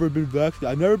 I've never been vaccinated.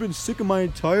 I've never been sick in my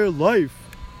entire life.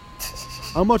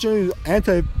 I'm watching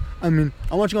I'm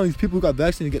watching all these people who got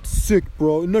vaccinated get sick,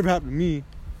 bro. It never happened to me.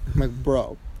 I'm like,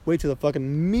 bro, wait till the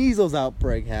fucking measles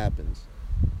outbreak happens.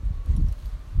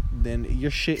 Then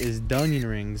your shit is onion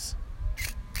rings.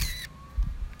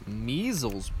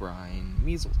 Measles, Brian.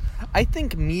 Measles. I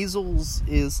think measles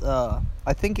is, I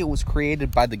think it was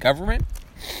created by the government.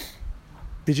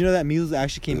 Did you know that measles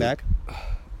actually came back?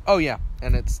 Oh, yeah.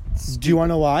 And it's... Do you want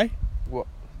to know why? What?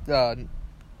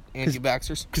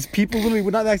 Anti-vaxxers? Because people literally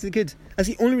would not vaccinate kids. That's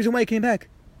the only reason why it came back.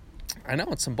 I know,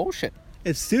 it's some bullshit.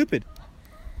 It's stupid.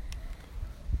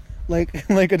 Like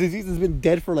a disease that's been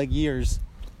dead for like years.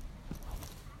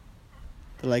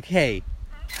 They're like, hey,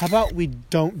 how about we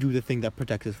don't do the thing that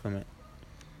protects us from it?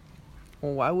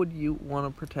 Well, why would you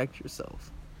want to protect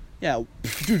yourself? Yeah,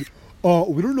 dude,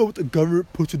 we don't know what the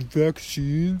government puts in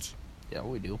vaccines. Yeah,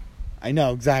 we do. I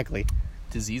know, exactly.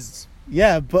 Diseases.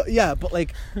 But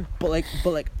like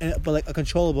a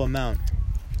controllable amount.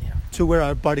 Yeah. To where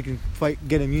our body can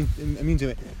get immune to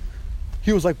it.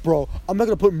 He was like, bro, I'm not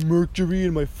gonna put mercury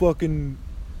in my fucking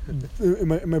in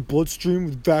my bloodstream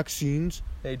with vaccines.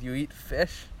 Hey, do you eat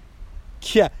fish?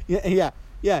 Yeah.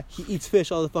 He eats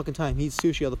fish all the fucking time. He eats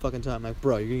sushi all the fucking time. I'm like,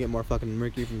 bro, you're gonna get more fucking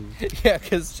mercury from Yeah,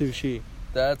 because sushi.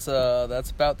 that's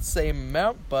about the same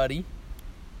amount, buddy.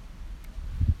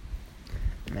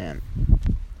 Man.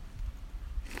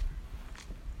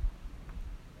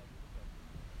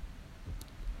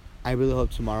 I really hope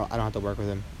tomorrow I don't have to work with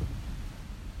him.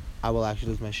 I will actually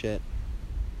lose my shit.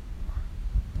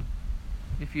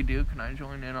 If you do, can I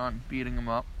join in on beating him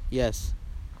up? Yes.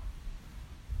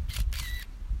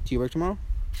 Do you work tomorrow?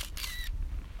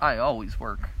 I always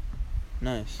work.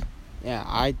 Nice. Yeah,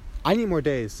 I need more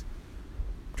days.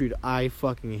 Dude, I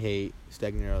fucking hate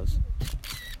Stagneros.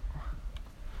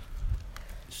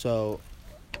 So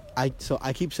I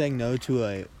keep saying no to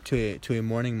a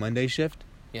morning Monday shift.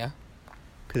 Yeah.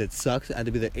 Cause it sucks. I have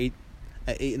to be there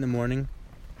at 8 in the morning,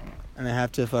 and I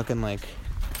have to fucking like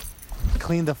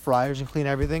clean the fryers and clean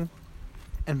everything,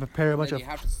 and prepare a bunch Then of. you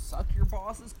have to suck your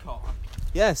boss's cock.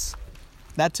 Yes,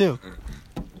 that too.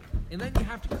 And then you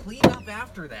have to clean up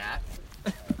after that.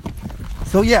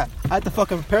 So yeah, I have to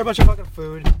fucking prepare a bunch of fucking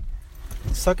food,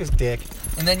 suck his dick.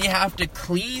 And then you have to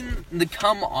clean the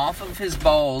cum off of his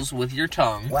balls with your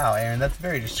tongue. Wow, Aaron, that's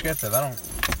very descriptive.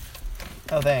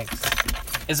 Oh, thanks.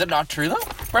 Is it not true, though,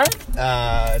 Brian?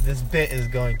 This bit is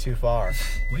going too far.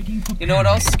 You know what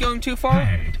else is going too far?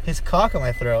 His cock on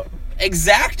my throat.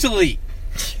 Exactly!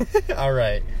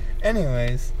 Alright.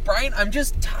 Anyways. Brian, I'm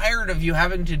just tired of you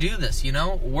having to do this, you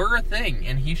know? We're a thing,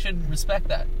 and he should respect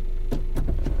that.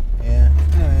 Yeah.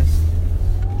 Anyways.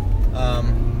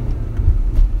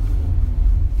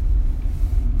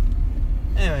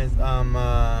 Anyways,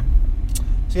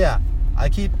 So yeah, I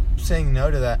keep saying no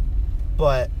to that,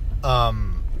 but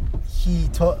he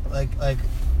told like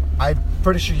I'm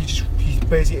pretty sure he's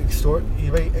basically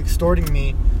extorting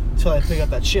me till I pick up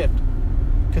that shift.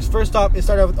 Because first off, it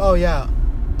started out with, oh yeah,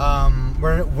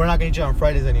 we're not gonna need you on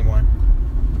Fridays anymore.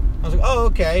 I was like, oh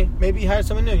okay, maybe he hired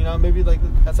someone new, you know, maybe like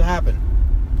that's what happened.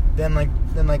 Then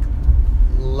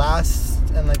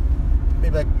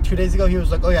maybe 2 days ago, he was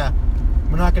like, oh yeah,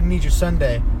 we're not gonna need you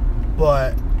Sunday,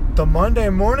 but the Monday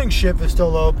morning shift is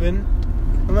still open.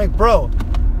 I'm like, bro,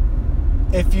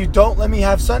 if you don't let me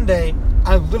have Sunday,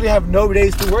 I literally have no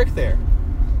days to work there.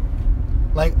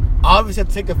 Like, obviously I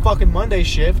have to take a fucking Monday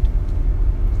shift.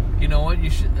 You know what? You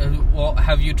should. Well,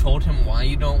 have you told him why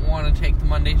you don't want to take the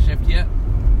Monday shift yet?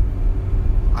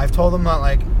 I've told him that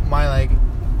I've kind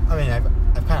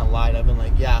of lied. I've been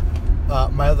like, yeah,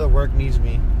 my other work needs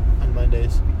me on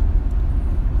Mondays.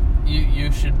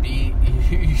 You should be.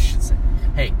 You should say,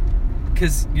 hey,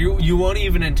 because you won't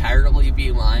even entirely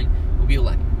be lying. You'll be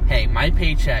like, hey, my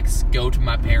paychecks go to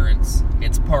my parents.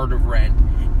 It's part of rent.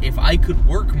 If I could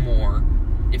work more,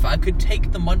 if I could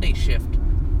take the Monday shift,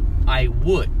 I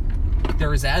would.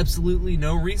 There is absolutely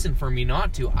no reason for me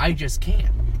not to. I just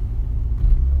can't.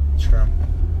 True.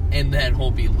 And then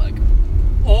he'll be like,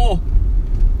 oh,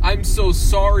 I'm so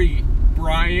sorry,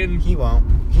 Brian. He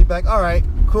won't. He'll be like, all right,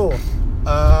 cool.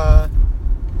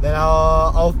 Then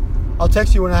I'll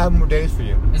text you when I have more days for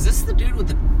you. Is this the dude with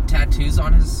the tattoos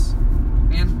on his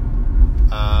hand?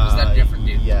 Was that a different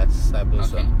dude? Yes, I believe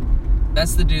so.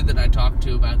 That's the dude that I talked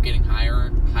to about getting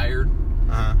hired.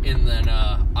 Uh-huh. And then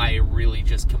I really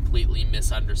just completely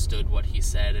misunderstood what he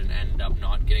said and ended up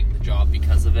not getting the job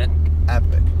because of it.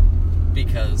 Epic.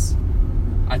 Because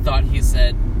I thought he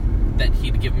said that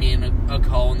he'd give me a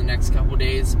call in the next couple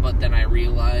days, but then I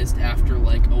realized after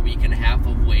like a week and a half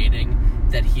of waiting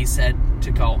that he said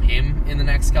to call him in the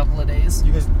next couple of days.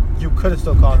 You could have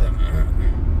still called him.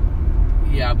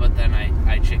 Yeah, but then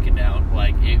I chickened out.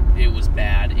 Like, it was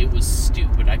bad. It was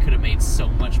stupid. I could have made so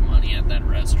much money at that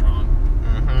restaurant.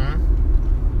 Mm-hmm.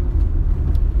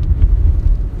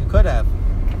 You could have.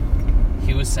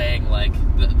 He was saying, like,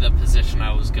 the position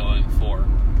I was going for,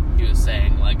 he was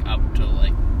saying, like, up to,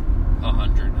 like,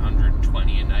 100,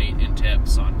 120 a night in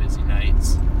tips on busy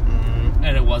nights. Mm-hmm.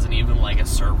 And it wasn't even, like, a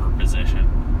server position.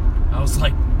 I was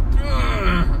like,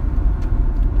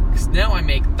 because now I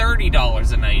make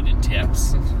 $30 a night in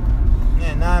tips.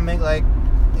 Yeah, now I make, like,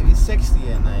 maybe 60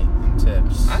 a night in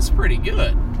tips. That's pretty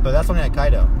good. But that's only at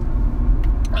Kaido.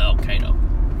 Oh, Kaido.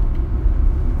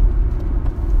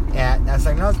 At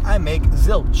Sagnaros, I make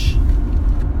zilch.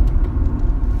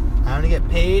 I only get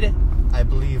paid, I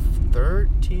believe,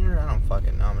 13 or I don't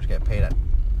fucking know how much I get paid at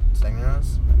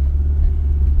Sagnaros.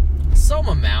 Some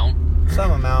amount.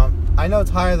 Some amount. I know it's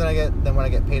higher than what I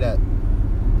get paid at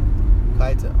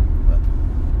Kaito. But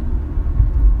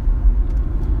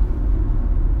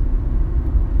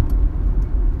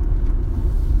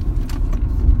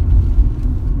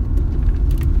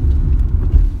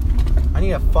I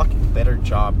need a fucking better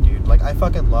job, dude. Like, I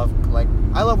fucking love,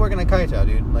 I love working at Kaito,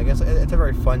 dude. Like, it's a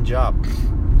very fun job.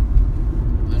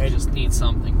 I just need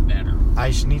something better.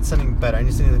 I just need something better. I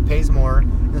need something that pays more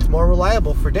and it's more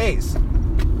reliable for days.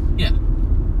 Yeah.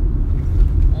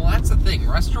 Well, that's the thing.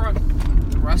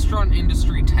 The restaurant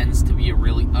industry tends to be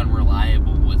really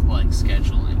unreliable with, like,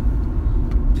 scheduling.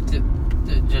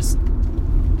 Just,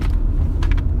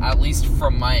 at least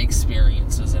from my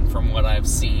experiences and from what I've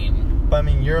seen. But, I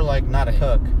mean, you're, like, not a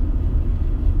cook.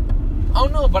 Oh,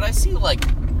 no, but I see, like,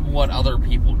 what other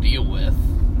people deal with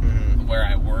where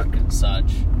I work and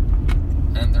such.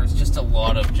 And there's just a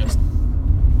lot of just...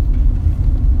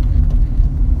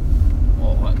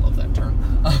 Oh, I love that term.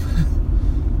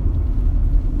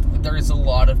 There's a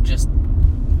lot of just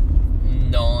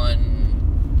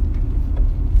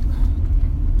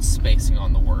spacing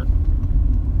on the word.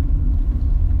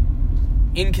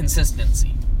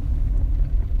 Inconsistency.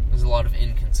 There's a lot of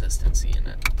inconsistency in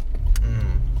it.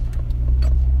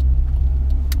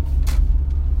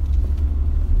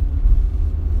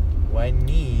 What I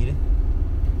need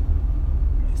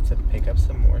is to pick up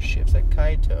some more shifts at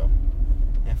Kaito.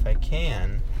 And if I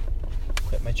can,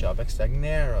 quit my job at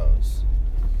Stagneros.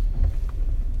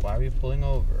 Why are we pulling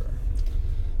over?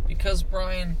 Because,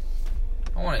 Brian,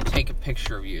 I want to take a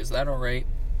picture of you. Is that alright?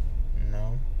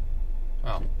 No.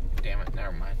 Oh, damn it.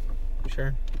 Never mind.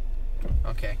 Sure.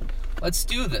 Okay. Let's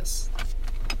do this.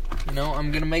 You know,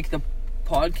 I'm going to make the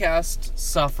podcast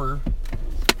suffer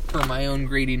for my own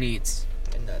greedy needs.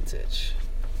 And nuts itch.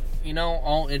 You know,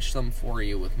 I'll itch them for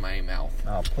you with my mouth.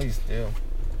 Oh, please do.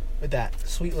 With that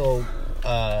sweet little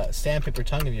sandpaper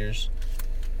tongue of yours.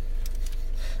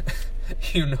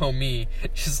 You know me,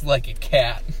 just like a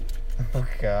cat. Oh,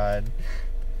 God.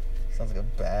 Sounds like a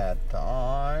bad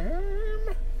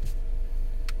time.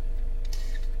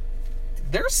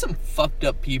 There's some fucked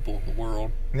up people in the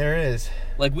world. There is.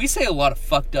 Like, we say a lot of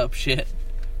fucked up shit,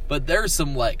 but there's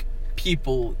some, like,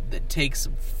 people that take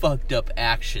some fucked up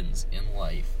actions in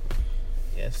life.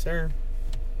 Yes, sir.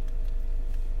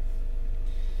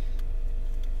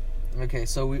 Okay,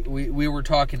 so we were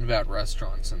talking about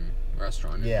restaurants and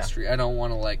restaurant industry. I don't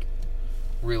want to, like,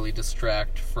 really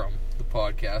distract from the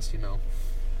podcast, you know.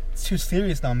 It's too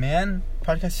serious now, man.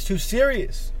 Podcast is too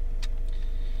serious.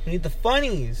 We need the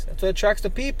funnies. That's what attracts the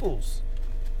peoples.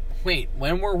 Wait,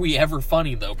 when were we ever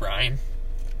funny, though, Brian?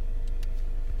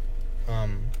 I don't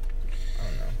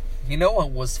know. You know what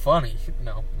was funny?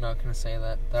 No, I'm not going to say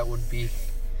that. That would be...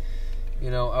 You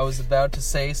know, I was about to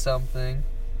say something.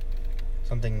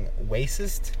 Something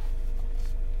racist?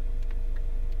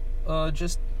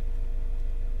 Just...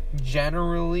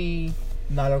 generally...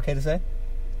 Not okay to say?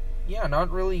 Yeah, not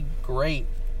really great.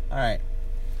 Alright.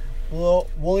 We'll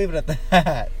leave it at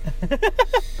that.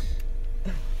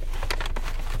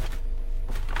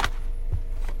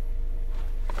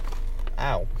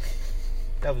 Ow.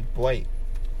 That was bright.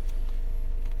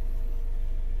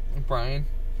 Brian,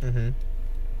 Mm-hmm.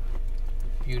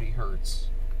 beauty hurts.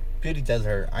 Beauty does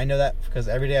hurt. I know that because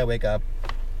every day I wake up,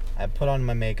 I put on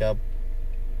my makeup,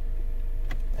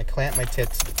 I clamp my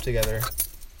tits together.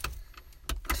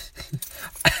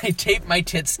 I tape my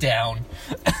tits down.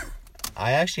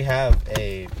 I actually have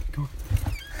a...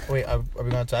 Wait, are we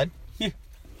going outside? Yeah.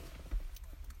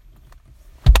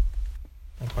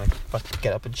 I'm going to fucking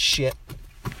get up and shit.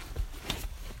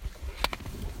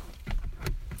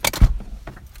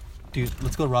 Dude,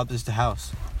 let's go rob this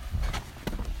house.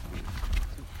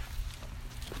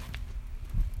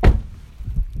 That's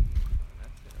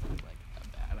like a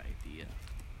bad idea.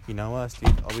 You know us,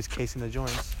 dude. Always casing the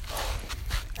joints.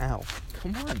 Ow.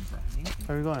 Come on, Brian.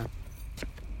 Where are we going? I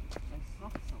saw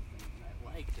something that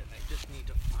I liked and I just need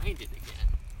to find it again.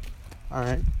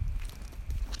 Alright.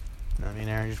 I mean,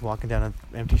 Aaron just walking down an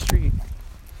empty street.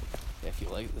 I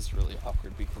feel like this is really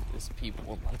awkward because there's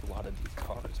people in like a lot of these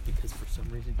cars because for some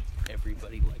reason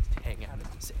everybody likes to hang out in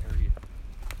this area.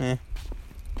 Eh.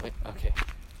 Wait, okay.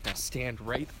 Now stand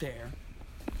right there.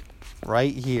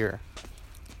 Right here.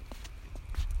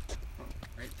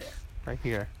 Right there. Right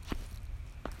here.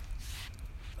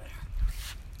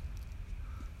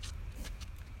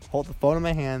 Hold the phone in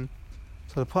my hand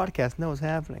so the podcast knows what's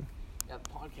happening. Yeah, the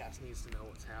podcast needs to know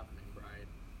what's happening, Brian.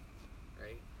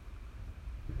 Right?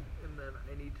 And then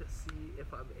I need to see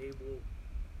if I'm able...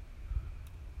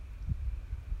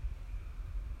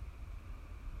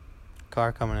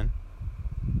 Car coming in.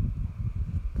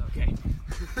 Okay.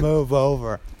 Move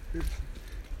over. This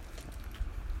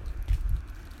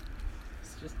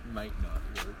just might not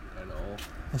work at all.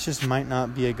 This just might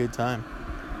not be a good time.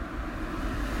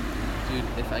 Dude,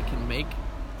 if I can make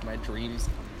my dreams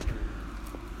come true,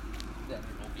 then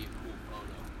it'll be a cool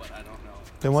photo, but I don't know.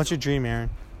 Then what's your dream, Aaron?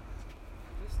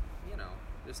 Just, you know,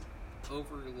 just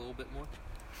over a little bit more.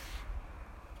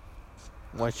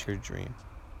 What's your dream?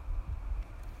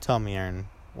 Tell me, Aaron.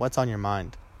 What's on your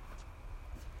mind?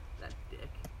 That dick.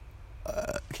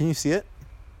 Can you see it?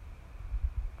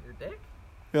 Your dick?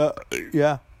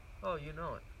 Yeah. Oh, you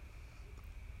know it.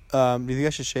 Do you think I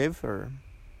should shave or?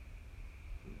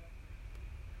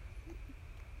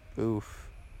 Oof.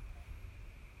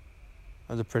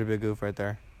 That was a pretty big oof right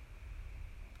there.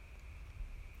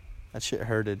 That shit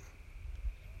hurted.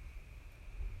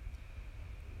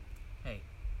 Hey.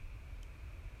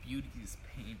 Beauty is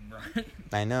pain, Brian.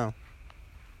 I know.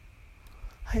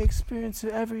 I experience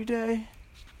it every day.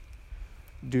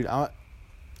 Dude, I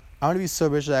want to be so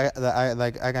rich that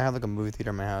I can have like a movie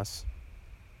theater in my house.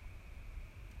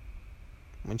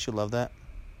 Wouldn't you love that?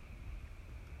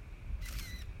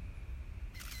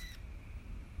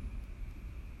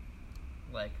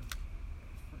 Like,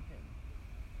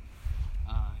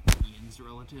 Ian's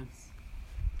relatives.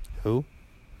 Who?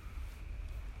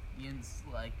 Ian's,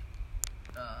 like,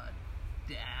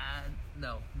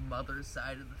 mother's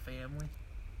side of the family.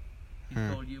 He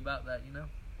told you about that, you know?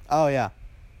 Oh, yeah.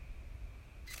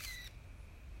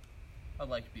 I'd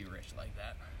like to be rich like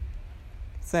that.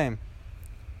 Same.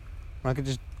 I could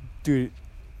just, dude,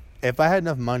 if I had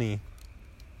enough money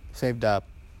saved up,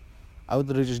 I would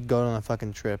literally just go on a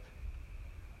fucking trip.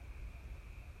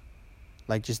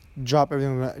 Like, just drop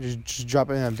everything, just drop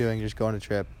everything I'm doing, just go on a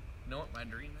trip. You know what my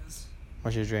dream is?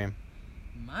 What's your dream?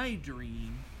 My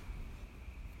dream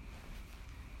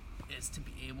is to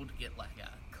be able to get, like, a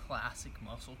classic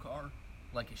muscle car,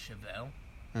 like a Chevelle,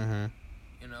 Mm-hmm.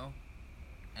 you know?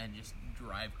 and just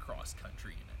drive cross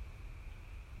country in it.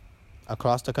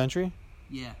 Across the country?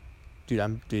 Yeah.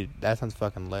 Dude, that sounds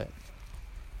fucking lit.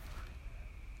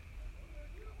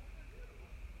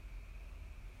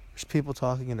 There's people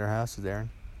talking in their houses, Aaron.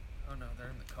 Oh no, they're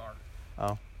in the car.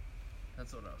 Oh.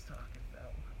 That's what I was talking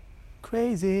about.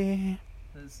 Crazy.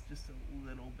 It's just a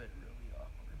little bit really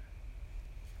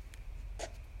awkward.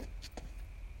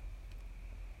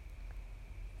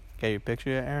 Get your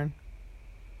picture yet, Aaron?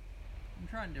 I'm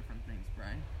trying different things,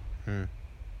 Brian.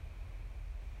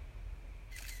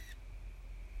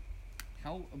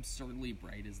 How absurdly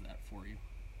bright is that for you?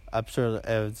 Absurd.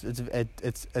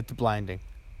 It's blinding.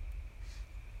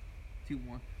 2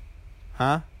 more.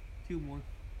 Huh? 2 more.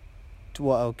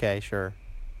 Well, okay, sure.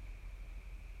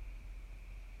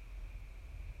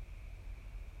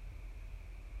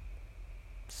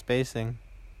 Spacing.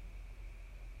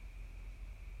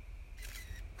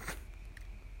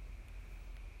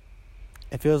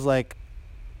 It feels like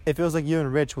you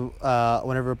and Rich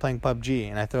whenever we're playing PUBG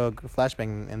and I throw a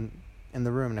flashbang in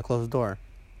the room and I close the door.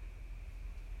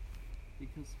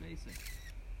 Because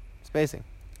Spacing.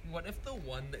 What if the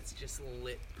one that's just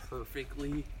lit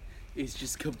perfectly is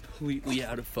just completely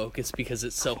out of focus because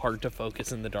it's so hard to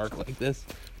focus in the dark like this?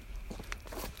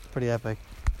 Pretty epic.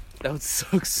 That would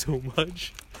suck so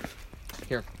much.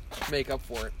 Here, make up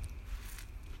for it.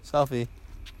 Selfie.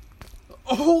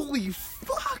 Holy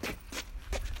fuck!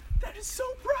 That is so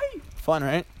bright! Fun,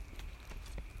 right?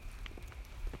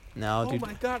 No, Oh dude.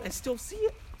 my god, I still see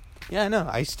it. Yeah, I know.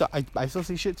 I still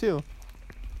see shit too.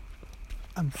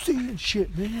 I'm seeing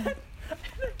shit, man. And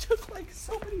I took like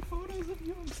so many photos of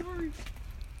you, I'm sorry.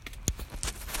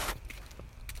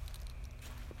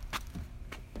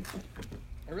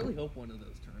 I really hope one of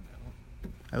those turned out.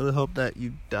 I really hope that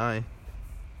you die.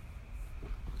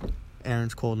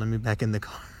 Aaron's cold. Let me back in the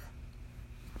car.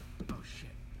 Oh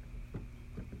shit.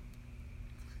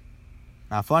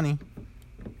 Not funny.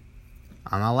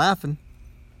 I'm not laughing.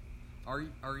 Are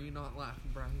you not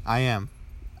laughing, Brian? I am.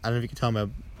 I don't know if you can tell me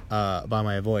by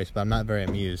my voice, but I'm not very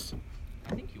amused.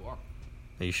 I think you are.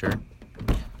 Are you sure?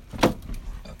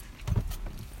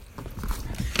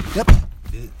 Yep.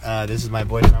 This is my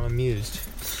voice when I'm amused.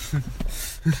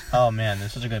 Oh man,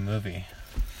 this is a good movie.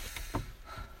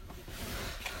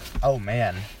 Oh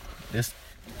man, this.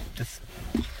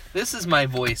 This is my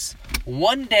voice.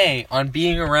 One day on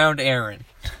being around Aaron.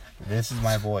 This is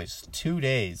my voice. 2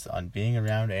 days on being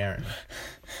around Aaron.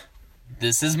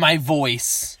 This is my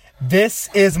voice. This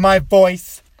is my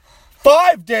voice.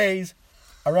 5 days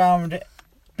around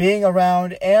being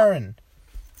around Aaron.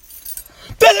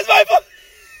 This is my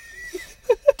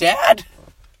voice. Dad?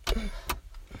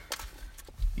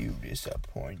 You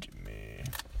disappointed me.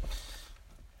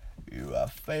 You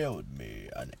have failed me,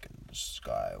 Anakin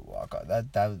Skywalker.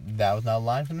 That was not a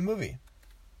line from the movie.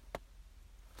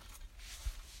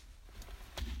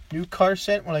 New car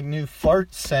scent, more like new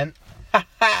fart scent. Ha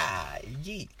ha!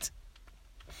 Yeet.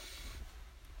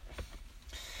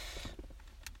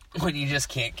 When you just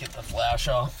can't get the flash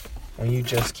off. When you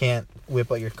just can't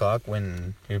whip out your cock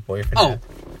when your boyfriend.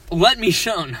 Let me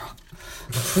show now.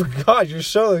 God, you're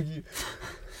so like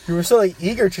you were so like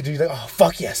eager to do. Like, oh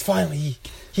fuck yes, finally.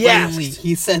 Finally,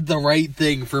 he said the right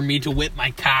thing for me to whip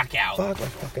my cock out. Fuck my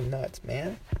fucking nuts,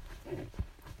 man.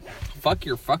 Fuck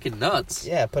your fucking nuts.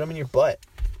 Yeah, put them in your butt.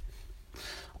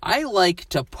 I like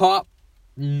to pop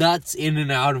nuts in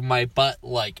and out of my butt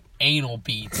like anal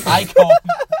beads.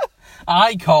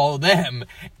 I call them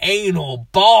anal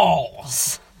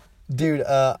balls. Dude,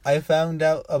 I found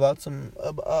out about some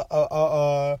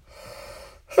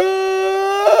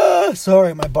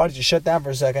sorry, my body just shut down for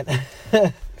a second.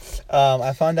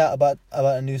 I found out about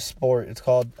a new sport. It's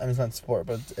called, I mean, it's not sport,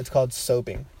 but it's called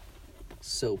soaping.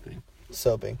 Soaping.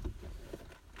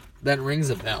 That rings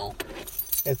a bell.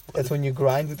 It's when you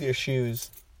grind with your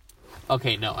shoes.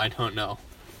 Okay, no, I don't know.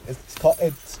 It's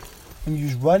when you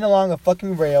just run along a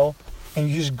fucking rail and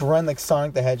you just grind like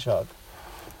Sonic the Hedgehog.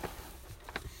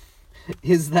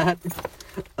 Is that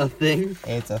a thing?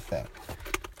 It's a thing.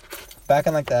 Back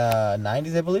in like the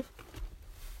 90s, I believe.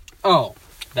 Oh,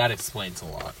 that explains a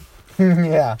lot.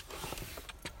 Yeah.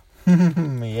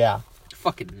 Yeah.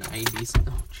 Fucking 90s.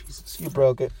 Oh, Jesus. You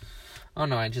broke it. Oh,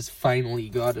 no, I just finally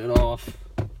got it off.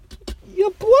 You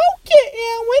broke it,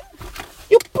 Erwin.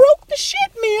 You broke the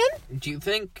shit, man. Do you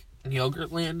think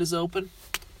Yogurtland is open?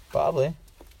 Probably.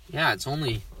 Yeah, it's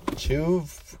only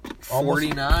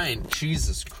 2:49.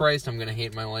 Jesus Christ, I'm gonna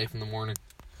hate my life in the morning.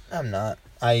 I'm not.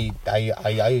 I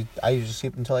usually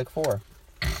sleep until like 4.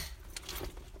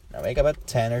 I wake up at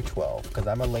 10 or 12 because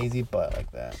I'm a lazy butt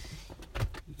like that.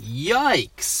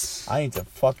 Yikes! I need to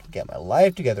fucking get my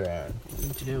life together, Aaron. Me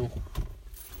too.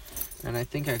 And I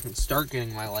think I can start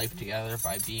getting my life together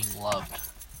by being loved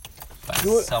by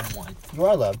someone. You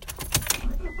are loved.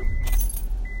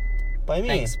 By me.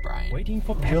 Thanks, Brian. Waiting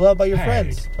for You're loved by your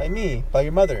friends. By me. By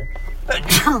your mother.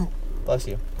 Bless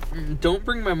you. Don't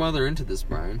bring my mother into this,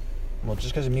 Brian. Well,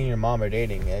 just because me and your mom are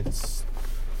dating, it's...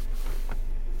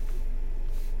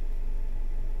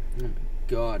 Oh my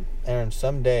God. Aaron,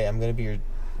 someday I'm gonna be your...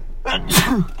 I'm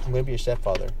gonna be your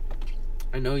stepfather.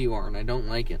 I know you are, and I don't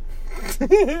like it.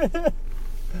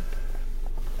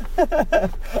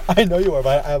 I know you are,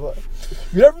 but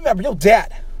you never remember your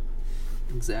dad.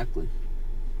 Exactly.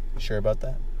 Sure about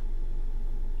that?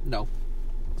 No.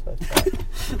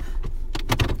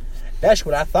 That's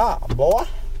what I thought, boy.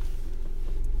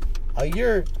 Are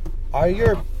your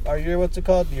what's it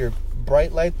called? Your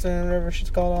bright lights or whatever she's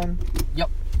called on? Yep.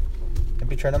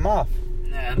 Maybe turn them off.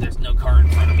 Nah, there's no car in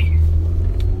front of me.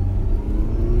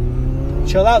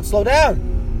 Chill out, slow down.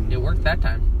 It worked that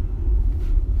time.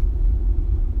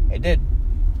 It did.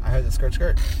 I heard the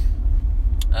skirt.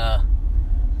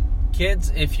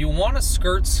 Kids, if you want to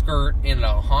skirt in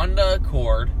a Honda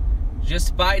Accord,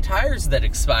 just buy tires that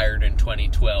expired in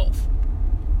 2012.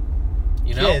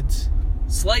 You know? Kids.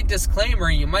 Slight disclaimer,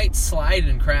 you might slide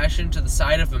and crash into the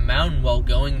side of a mountain while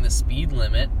going the speed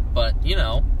limit, but, you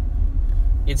know,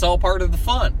 it's all part of the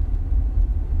fun.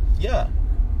 Yeah.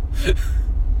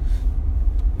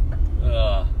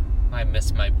 I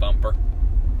miss my bumper.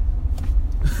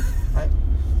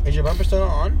 Is your bumper still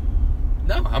on?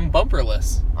 No, I'm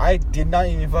bumperless. I did not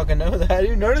even fucking know that. I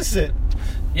didn't notice it.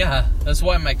 Yeah, that's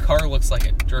why my car looks like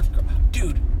a drift car.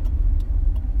 Dude.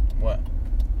 What?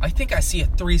 I think I see a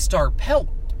 3-star pelt.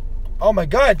 Oh my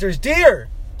God, there's deer.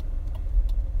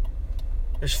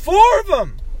 There's 4 of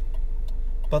them.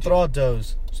 But they're all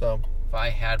does, so. If I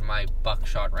had my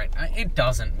buckshot right now, it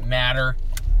doesn't matter.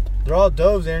 They're all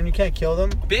does, Aaron. You can't kill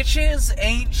them. Bitches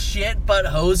ain't shit but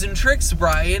hoes and tricks,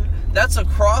 Brian. That's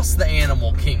across the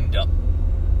animal kingdom.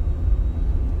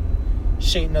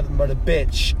 She ain't nothing but a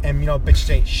bitch. And you know,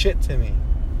 bitches ain't shit to me.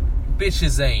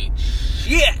 Bitches ain't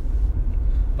shit.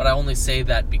 But I only say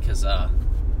that because,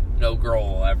 no girl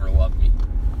will ever love me.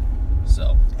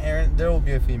 So. Aaron, there will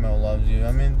be a female who loves you.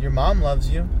 I mean, your mom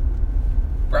loves you.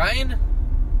 Brian,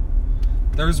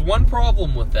 there's one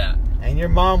problem with that. And your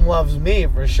mom loves me,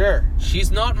 for sure.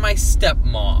 She's not my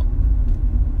stepmom.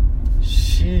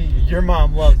 Your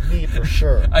mom loves me, for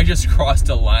sure. I just crossed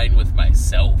a line with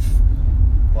myself.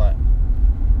 What?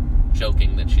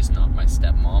 Joking that she's not my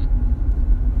stepmom.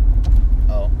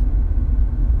 Oh.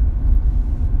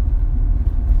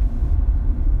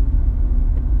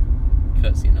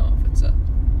 Because, you know,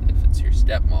 if it's your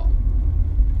stepmom.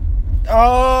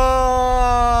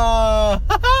 Oh!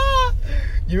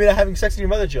 You mean a having sex with your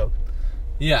mother joke?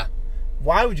 Yeah.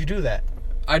 Why would you do that?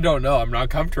 I don't know. I'm not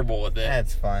comfortable with it.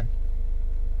 That's fine.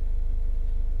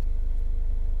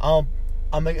 I'll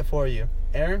make it for you.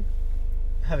 Aaron,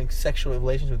 having sexual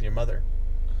relations with your mother.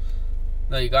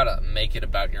 No, you gotta make it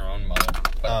about your own mother.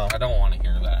 But Oh. I don't want to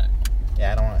hear that.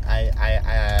 Yeah, I don't want.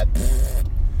 I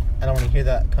don't want to hear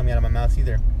that coming out of my mouth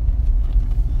either.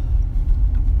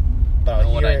 But You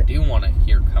know what I do want to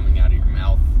hear coming out of your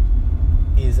mouth?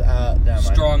 Is never mind.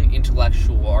 Strong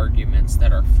intellectual arguments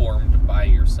that are formed by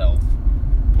yourself.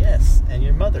 Yes, and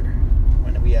your mother.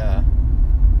 When we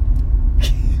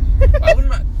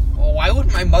Why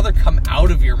would my mother come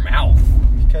out of your mouth?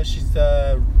 Because she's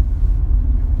Because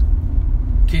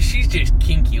she's just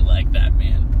kinky like that,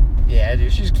 man. Yeah,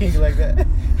 dude, she's kinky like that.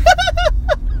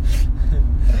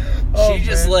 Oh, She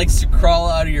just man. likes to crawl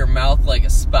out of your mouth like a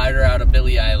spider out of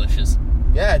Billie Eilish's.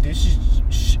 Yeah, dude,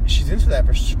 she's into that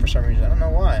for some reason. I don't know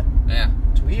why. Yeah.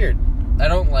 It's weird. I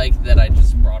don't like that I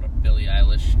just brought up Billie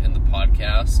Eilish in the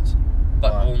podcast,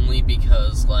 but Why? only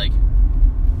because, like,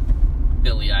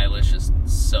 Billie Eilish is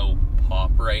so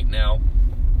pop right now.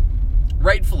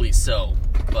 Rightfully so,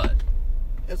 but...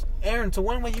 Aaron, so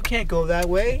one way you can't go that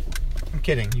way. I'm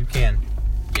kidding, you can.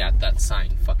 Yeah, that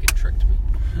sign fucking tricked me.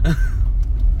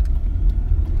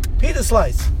 Pizza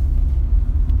slice.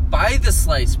 Buy the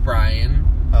slice, Brian.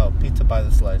 Oh, pizza by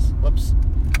the slice. Whoops.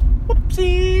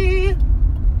 Whoopsie.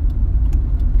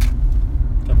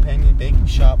 Companion baking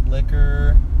shop,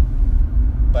 liquor,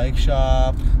 bike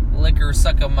shop. Liquor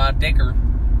suck of my dicker,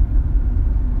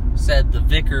 said the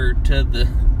vicar to the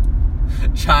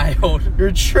child.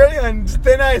 You're treading on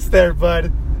thin ice there,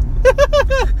 bud.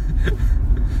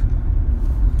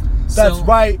 That's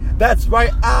right. That's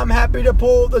right. I'm happy to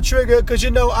pull the trigger because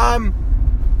you know I'm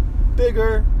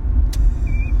bigger.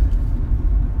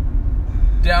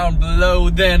 Down below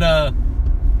than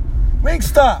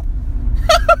Wingstop.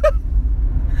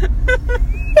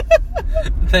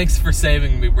 Thanks for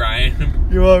saving me, Brian.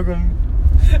 You're welcome.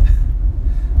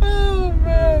 Oh,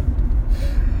 man.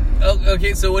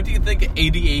 Okay, so what do you think of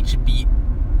ADH Beat?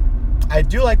 I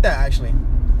do like that, actually.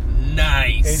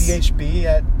 Nice.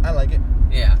 ADHB, I like it.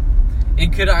 Yeah.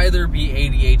 It could either be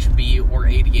ADHB or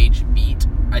ADH Beat.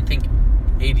 I think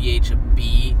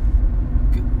ADHB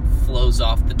flows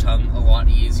off the tongue a lot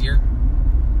easier.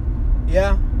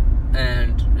 Yeah.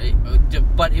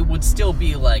 But it would still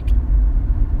be like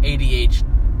ADH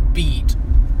Beat,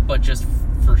 but just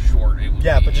for short. It would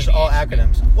Yeah, be but just all ADHB.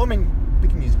 acronyms. Well, I mean, we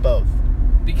can use both.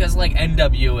 Because, like,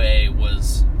 NWA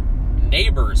was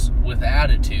Neighbors with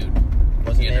Attitude.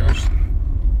 Was it Neighbors?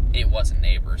 It wasn't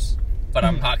Neighbors. But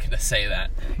I'm not going to say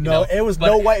that. You No, know? it was But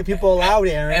no white people allowed,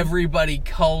 Aaron. Everybody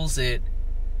calls it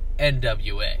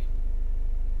NWA.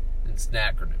 It's an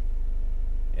acronym.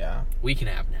 Yeah. We can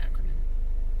have an acronym.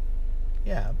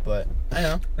 Yeah, but I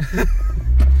know.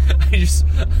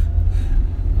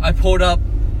 I pulled up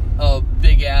a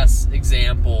big ass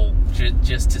example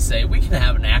just to say we can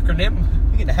have an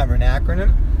acronym. We can have an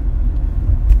acronym.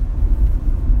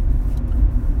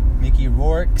 Mickey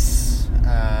Rourke's.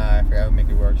 I forgot who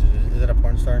Mickey Rourke is. Is it a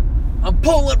porn star? I'm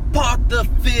pulling apart the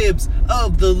fibs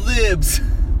of the libs.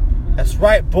 That's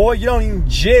right, boy. You don't even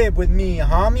jib with me,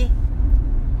 homie.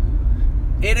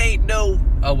 It ain't no.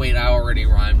 Oh wait, I already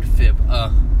rhymed fib.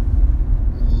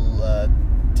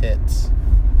 Tits.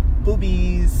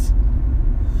 Boobies.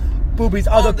 Boobies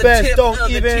are the On best. tip Don't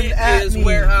of the even tit at is me.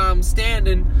 where I'm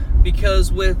standing,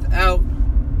 because without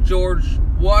George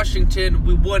Washington,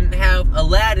 we wouldn't have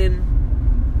Aladdin.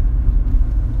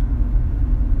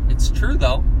 It's true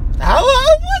though. How?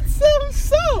 What's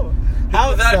so?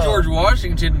 How Without so? George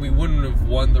Washington, we wouldn't have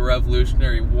won the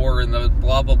Revolutionary War, and the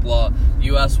blah blah blah.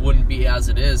 U.S. wouldn't be as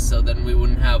it is. So then we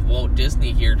wouldn't have Walt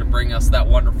Disney here to bring us that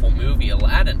wonderful movie,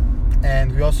 Aladdin.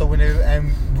 And we also wouldn't have,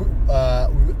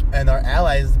 and our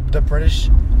allies, the British,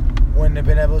 wouldn't have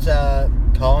been able to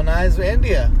colonize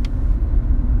India.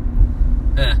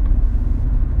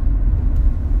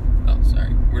 Oh,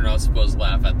 sorry. We're not supposed to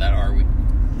laugh at that, are we?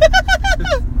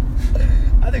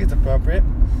 I think it's appropriate.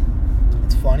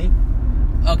 It's funny.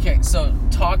 Okay, so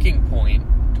talking point.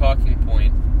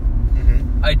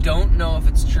 Mm-hmm. I don't know if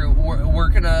it's true. We're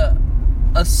gonna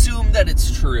assume that it's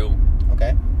true.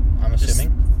 Okay, I'm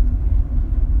assuming.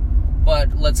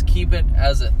 But let's keep it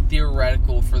as a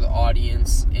theoretical for the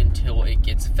audience until it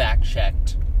gets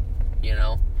fact-checked, you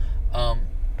know?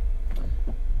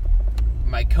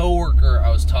 My coworker,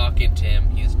 I was talking to him,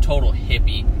 he's a total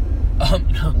hippie.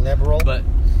 Liberal. But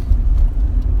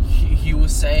he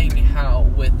was saying how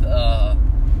with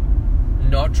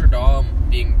Notre Dame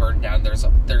being burned down,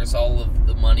 there's all of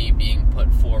the money being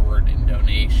put forward in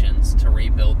donations to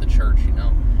rebuild the church, you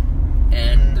know?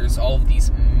 And there's all of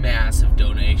these massive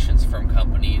donations from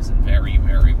companies and very,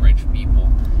 very rich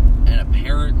people. And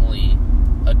apparently,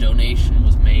 a donation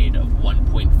was made of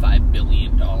 $1.5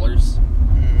 billion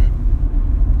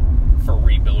for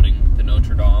rebuilding the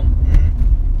Notre Dame.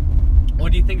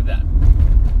 What do you think of that?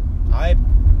 I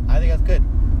think that's good.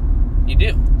 You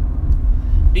do?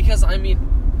 Because, I mean,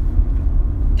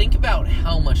 think about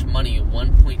how much money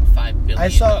 $1.5 billion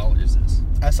is.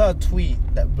 I saw a tweet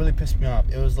that really pissed me off.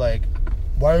 It was like,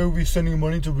 why are we sending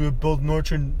money to rebuild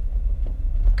Notre Dame?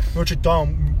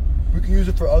 We can use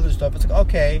it for other stuff. It's like,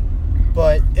 okay,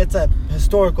 but it's a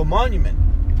historical monument.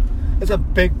 It's a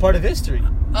big part of history.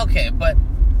 Okay, but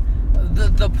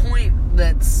the point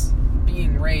that's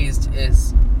being raised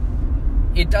is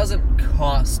it doesn't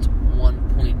cost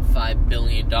 $1.5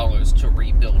 billion to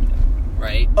rebuild it,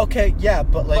 right? Okay, yeah,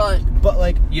 but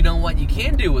like, you know what you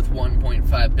can do with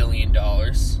 $1.5 billion?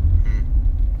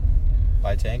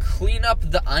 Buy tank. Clean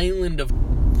up the island of...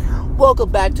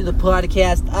 Welcome back to the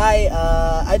podcast.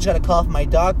 I just got a call from my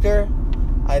doctor.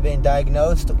 I've been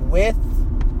diagnosed with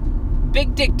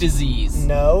big dick disease.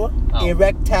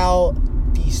 Erectile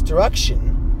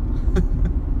destruction.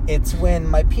 It's when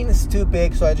my penis is too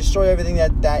big, so I destroy everything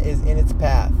that is in its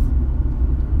path.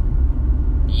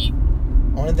 Yeet.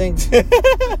 Only thing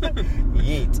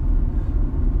yeet.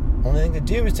 Only thing to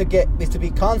do is to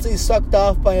be constantly sucked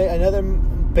off by another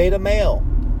beta male.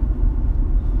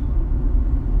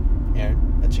 Aaron,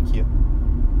 that's your cue.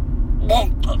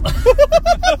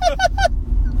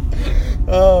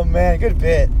 Oh man, good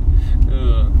bit.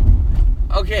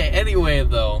 Okay, anyway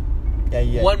though.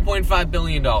 Yeah. $1.5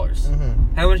 billion.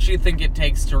 Mm-hmm. How much do you think it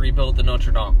takes to rebuild the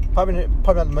Notre Dame? Probably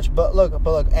not much, but look,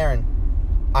 Aaron,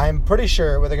 I'm pretty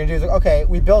sure what they're gonna do is like, okay,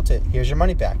 we built it. Here's your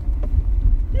money back.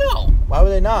 No. Why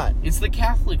would they not? It's the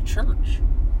Catholic Church.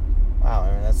 Wow,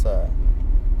 Aaron, that's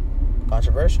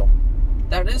controversial.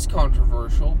 That is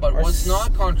controversial, but what's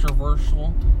not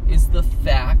controversial is the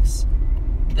facts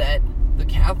that the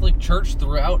Catholic Church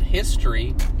throughout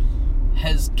history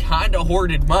has kind of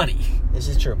hoarded money. This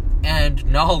is true. And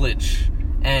knowledge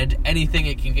and anything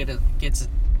it can get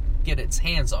its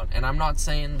hands on. And I'm not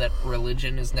saying that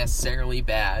religion is necessarily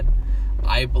bad.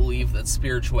 I believe that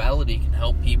spirituality can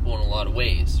help people in a lot of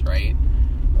ways, right?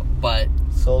 But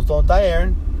souls don't die,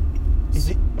 Aaron.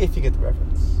 If you get the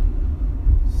reference.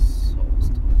 Souls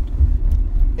don't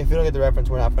die. If you don't get the reference,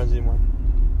 we're not friends anymore.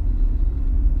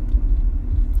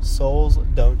 Souls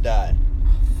don't die.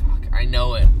 Oh, fuck, I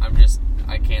know it.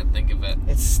 I can't think of it.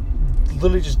 It's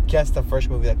literally just guess the first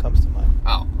movie that comes to mind.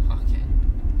 Oh, okay.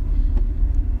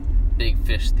 Big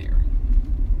Fish Theory.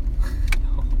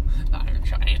 No, the Iron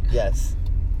Giant. Yes.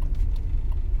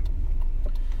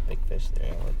 Big Fish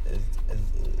Theory.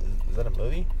 Is that a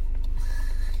movie?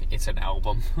 It's an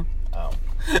album. Oh.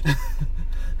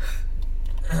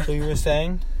 So you were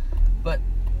saying? But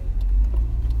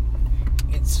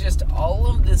it's just all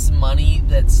of this money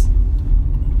that's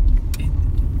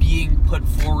being put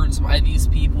forward by these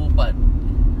people, but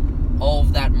all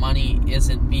of that money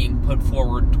isn't being put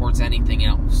forward towards anything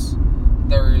else.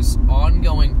 There's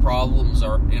ongoing problems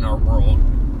in our world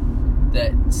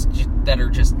that are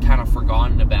just kind of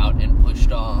forgotten about and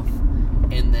pushed off,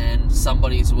 and then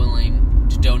somebody's willing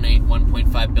to donate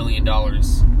 $1.5 billion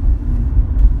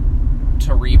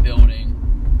to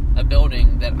rebuilding a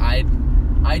building that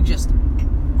I just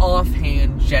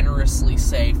offhand generously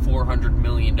say $400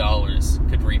 million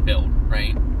could rebuild,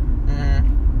 right?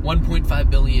 Mm-hmm. $1.5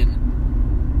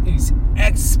 billion is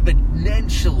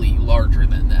exponentially larger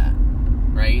than that,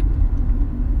 right?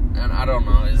 And I don't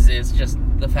know, it's just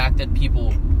the fact that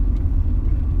people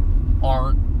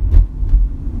aren't,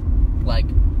 like,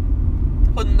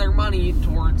 putting their money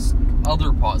towards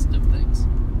other positive things.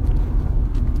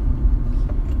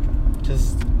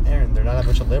 Just, Aaron, they're not a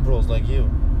bunch of liberals like you.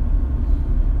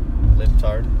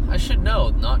 Libtard. I should know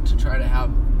not to try to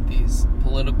have these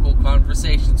political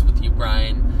conversations with you,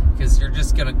 Brian, because you're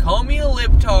just going to call me a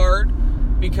libtard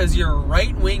because you're a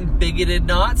right-wing bigoted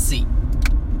Nazi.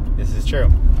 This is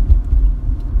true.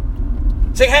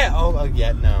 Say hey! Oh,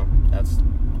 yeah, no. That's...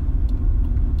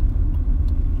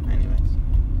 Anyways.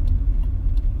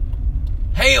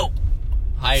 Hail!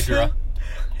 Hydra.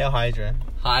 Hail Hydra.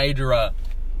 Hydra.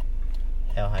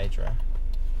 Hail Hydra.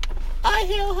 I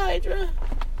hail Hydra.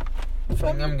 I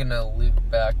think I'm gonna leave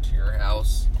back to your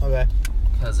house. Okay.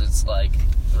 Because it's like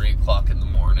 3 o'clock in the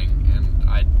morning and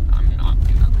I'm not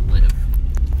gonna live.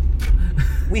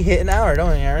 We hit an hour, don't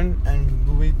we, Aaron?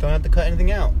 And we don't have to cut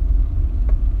anything out.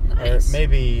 Nice. Or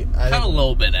maybe... Cut a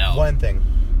little bit out. One thing.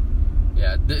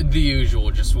 Yeah, the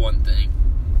usual, just one thing.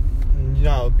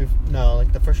 No,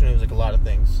 like the first one was like a lot of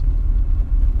things.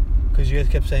 Because you guys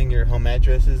kept saying your home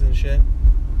addresses and shit.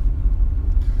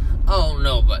 Oh,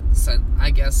 no, but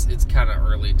I guess it's kind of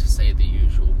early to say the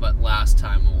usual, but last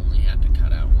time we only had to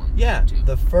cut out one. Yeah,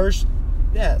 the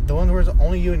one where it's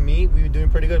only you and me, we were doing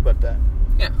pretty good about that.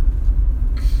 Yeah.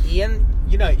 Ian,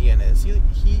 you know how Ian is.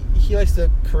 He likes to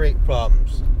create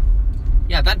problems.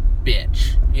 Yeah, that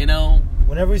bitch, you know?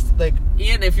 Whenever he's like...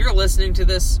 Ian, if you're listening to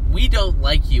this, we don't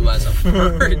like you as a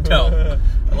bird. No.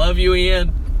 I love you,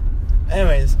 Ian.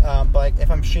 Anyways, but like,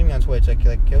 if I'm streaming on Twitch,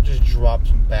 like he'll just drop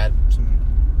some bad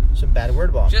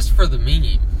word bomb. Just for the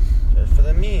meme. Just for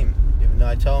the meme. Even though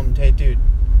I tell him, hey, dude,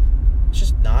 it's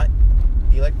just not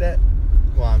be like that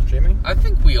while I'm streaming. I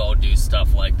think we all do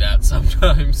stuff like that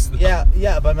sometimes. Though.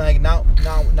 Yeah, but like not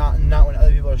when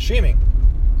other people are streaming.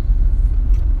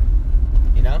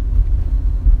 You know?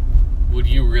 Would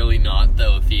you really not,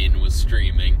 though, if Ian was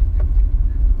streaming?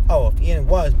 Oh, if Ian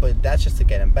was, but that's just to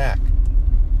get him back.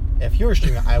 If you were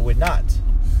streaming, I would not.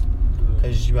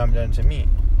 Because you haven't done it to me.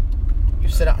 You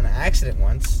said it on an accident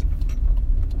once.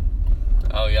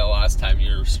 Oh, yeah, last time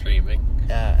you were streaming.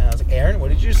 Yeah, and I was like, Aaron, what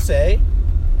did you say?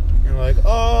 And you're like,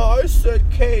 oh, I said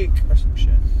cake. Or some shit.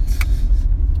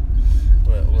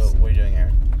 What are you doing,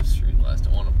 Aaron? Just realized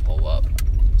I want to pull up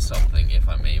something if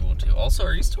I'm able to. Also,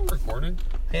 are you still recording?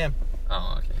 I am.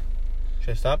 Oh, okay. Should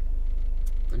I stop?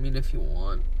 I mean, if you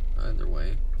want. Either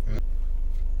way.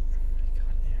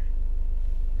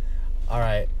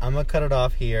 Alright, I'm going to cut it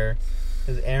off here.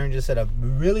 Because Aaron just said a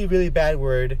really, really bad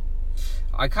word.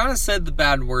 I kind of said the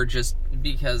bad word just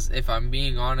because, if I'm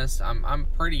being honest, I'm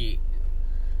pretty...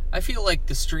 I feel like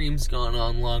the stream's gone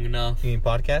on long enough. You mean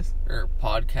podcast? Or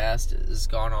podcast has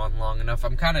gone on long enough.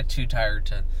 I'm kind of too tired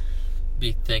to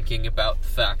be thinking about the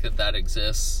fact that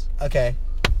exists. Okay.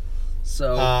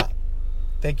 So...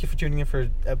 thank you for tuning in for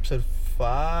episode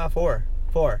 4.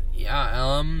 4.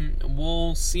 Yeah,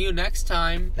 we'll see you next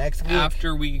time. Next week.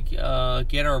 After we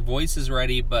get our voices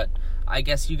ready, but I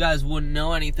guess you guys wouldn't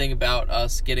know anything about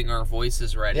us getting our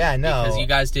voices ready. Yeah, no. Because you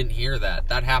guys didn't hear that.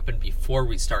 That happened before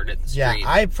we started the stream. Yeah,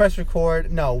 I pressed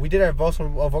record. No, we did our vocal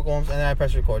ones, and then I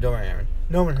pressed record. Don't worry, Aaron.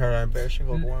 No one heard our embarrassing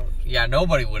vocal ones. Yeah,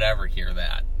 nobody would ever hear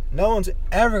that. No one's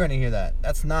ever going to hear that.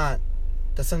 That's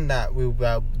something that we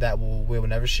will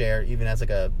never share, even as like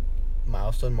a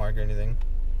milestone mark or anything.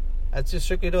 That's just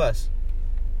strictly to us.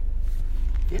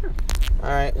 Yeah. All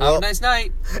right. Have a nice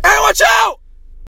night. And watch out!